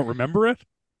quick. You don't remember it?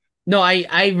 No,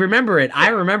 I remember it. I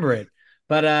remember it.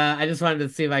 But I just wanted to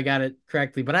see if I got it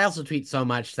correctly. But I also tweet so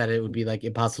much that it would be like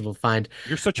impossible to find.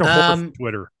 You're such a whore for Um,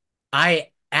 Twitter. I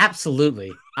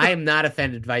absolutely. I am not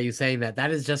offended by you saying that.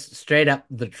 That is just straight up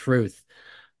the truth.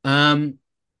 Um,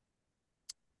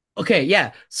 okay,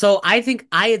 yeah. So I think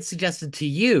I had suggested to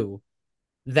you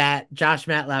that Josh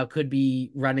Matlow could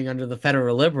be running under the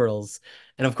federal liberals.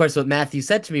 And of course, what Matthew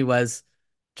said to me was,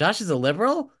 Josh is a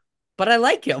liberal, but I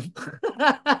like him.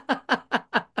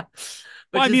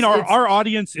 Well, Which I mean, is, it's our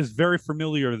audience is very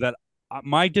familiar that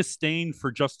my disdain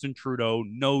for Justin Trudeau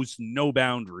knows no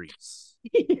boundaries.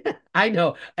 I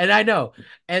know, and I know.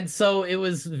 And so it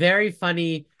was very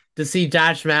funny to see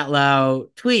Josh Matlow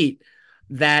tweet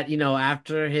that,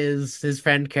 after his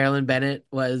friend Carolyn Bennett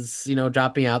was,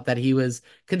 dropping out, that he was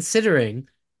considering,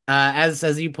 as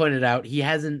you pointed out, he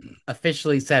hasn't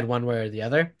officially said one way or the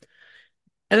other.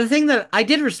 And the thing that I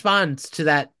did respond to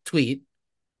that tweet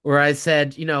where I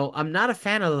said, I'm not a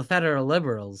fan of the federal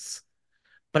liberals,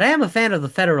 but I am a fan of the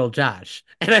federal Josh.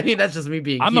 And I mean, that's just me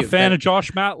being I'm a cute, fan but of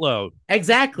Josh Matlow,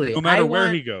 exactly. no matter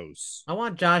where he goes. I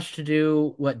want Josh to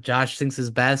do what Josh thinks is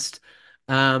best.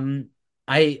 Um,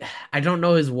 I I don't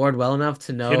know his ward well enough to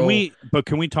Can know. we? But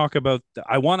can we talk about?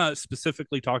 I want to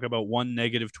specifically talk about one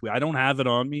negative tweet. I don't have it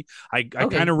on me. I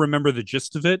kind Okay. of remember the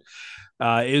gist of it.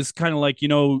 Is kind of like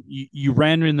you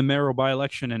ran in the mayoral by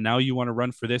election and now you want to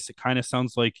run for this. It kind of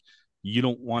sounds like you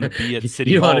don't want to be at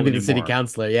City You don't want to Hall be the city anymore.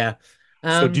 councilor, yeah.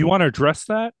 So do you Um, want to address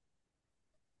that,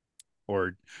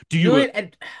 or do you know you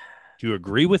what? do you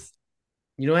agree with?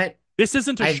 You know what? This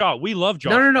isn't a I shot. We love No,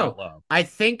 Josh no, no. Matlow. I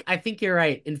think you're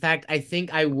right. In fact, I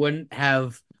think I wouldn't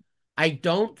have. I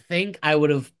don't think I would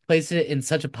have placed it in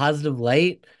such a positive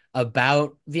light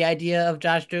about the idea of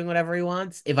Josh doing whatever he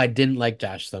wants if I didn't like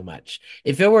Josh so much.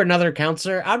 If it were another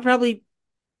counselor, I'd probably.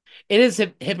 It is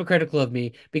hypocritical of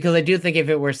me because I do think if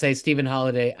it were, say, Stephen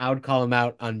Holiday, I would call him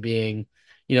out on being,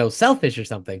 selfish or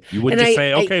something. You wouldn't And just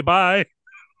say, "Okay, bye."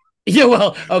 yeah,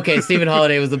 well, okay, Stephen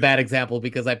Holiday was a bad example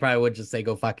because I probably would just say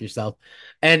go fuck yourself.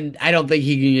 And I don't think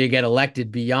he can get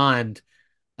elected beyond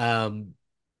um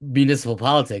municipal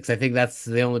politics. I think that's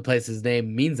the only place his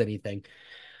name means anything.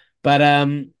 But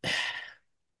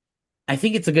I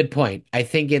think it's a good point. I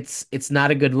think it's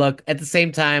not a good look. At the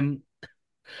same time,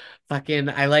 fucking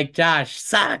I like Josh.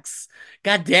 Sucks.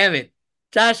 God damn it.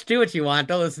 Josh, do what you want.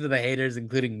 Don't listen to the haters,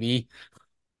 including me.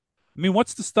 I mean,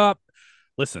 what's to stop?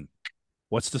 Listen,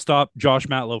 what's to stop Josh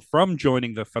Matlow from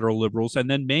joining the federal Liberals, and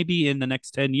then maybe in the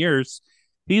next 10 years,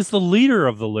 he's the leader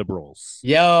of the Liberals.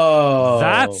 Yo.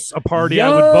 That's a party I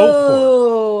would vote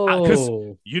for. Because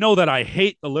Yo. you know that I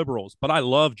hate the Liberals, but I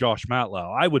love Josh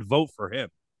Matlow. I would vote for him.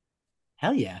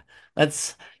 Hell yeah.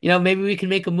 Let's, maybe we can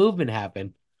make a movement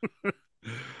happen.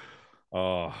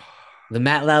 Oh, The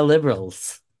Matlow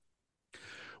Liberals.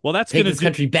 well, Take this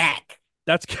country back.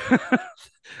 that's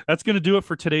that's gonna do it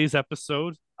for today's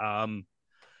episode.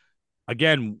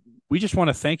 Again, we just want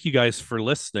to thank you guys for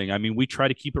listening. I mean, we try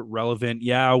to keep it relevant.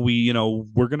 Yeah,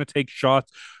 we're gonna take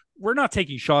shots. We're not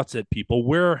taking shots at people.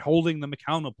 We're holding them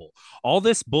accountable. All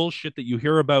this bullshit that you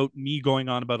hear about me going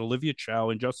on about Olivia Chow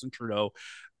and Justin Trudeau,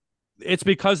 it's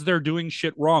because they're doing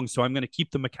shit wrong. So I'm going to keep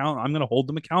them I'm going to hold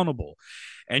them accountable.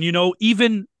 And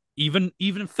even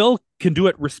Phil can do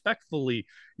it respectfully.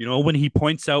 When he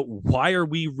points out why are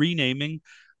we renaming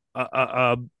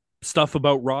stuff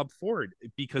about Rob Ford?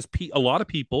 Because a lot of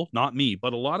people, not me,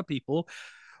 but a lot of people,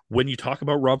 when you talk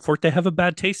about Rob Ford, they have a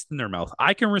bad taste in their mouth.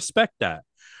 I can respect that.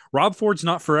 Rob Ford's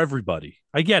not for everybody.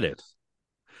 I get it.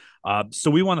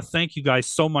 So we want to thank you guys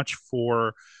so much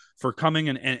for for coming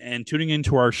and tuning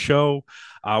into our show.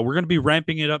 We're going to be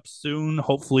ramping it up soon.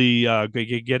 Hopefully,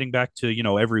 getting back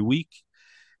to every week,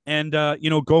 and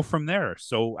go from there.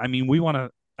 So, I mean, we want to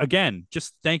again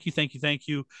just thank you.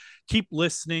 Keep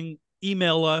listening.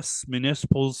 Email us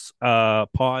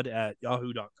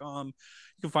municipalspod@yahoo.com.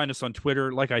 You can find us on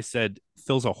Twitter. Like I said,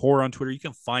 Phil's a whore on Twitter. You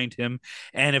can find him.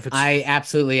 And if I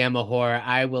absolutely am a whore.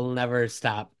 I will never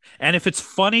stop. And if it's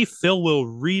funny, Phil will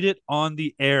read it on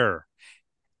the air.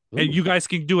 Ooh. And you guys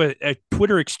can do a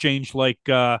Twitter exchange. Like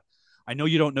I know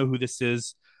you don't know who this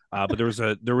is, but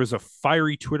there was a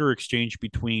fiery Twitter exchange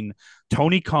between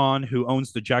Tony Khan, who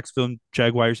owns the Jacksonville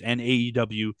Jaguars and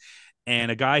AEW,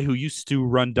 and a guy who used to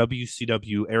run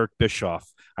WCW, Eric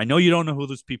Bischoff. I know you don't know who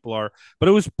those people are, but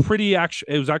it was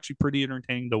actually pretty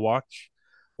entertaining to watch.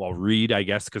 Well, read, I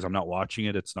guess, because I'm not watching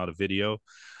it. It's not a video.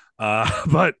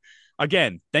 But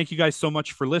again, thank you guys so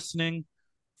much for listening.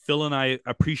 Phil and I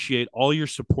appreciate all your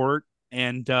support.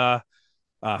 And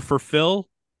for Phil,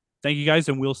 thank you guys,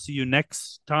 and we'll see you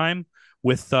next time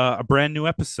with a brand new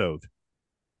episode.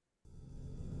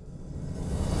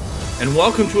 And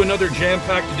welcome to another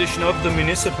jam-packed edition of the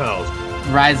Municipals.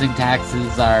 Rising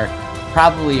taxes are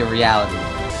probably a reality.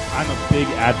 I'm a big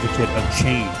advocate of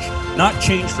change. Not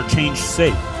change for change's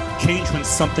sake. Change when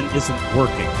something isn't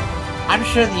working. I'm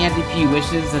sure the NDP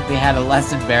wishes that they had a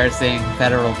less embarrassing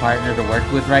federal partner to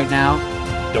work with right now.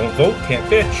 Don't vote, can't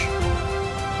bitch.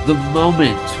 The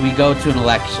moment we go to an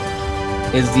election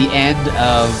is the end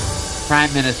of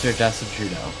Prime Minister Justin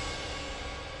Trudeau.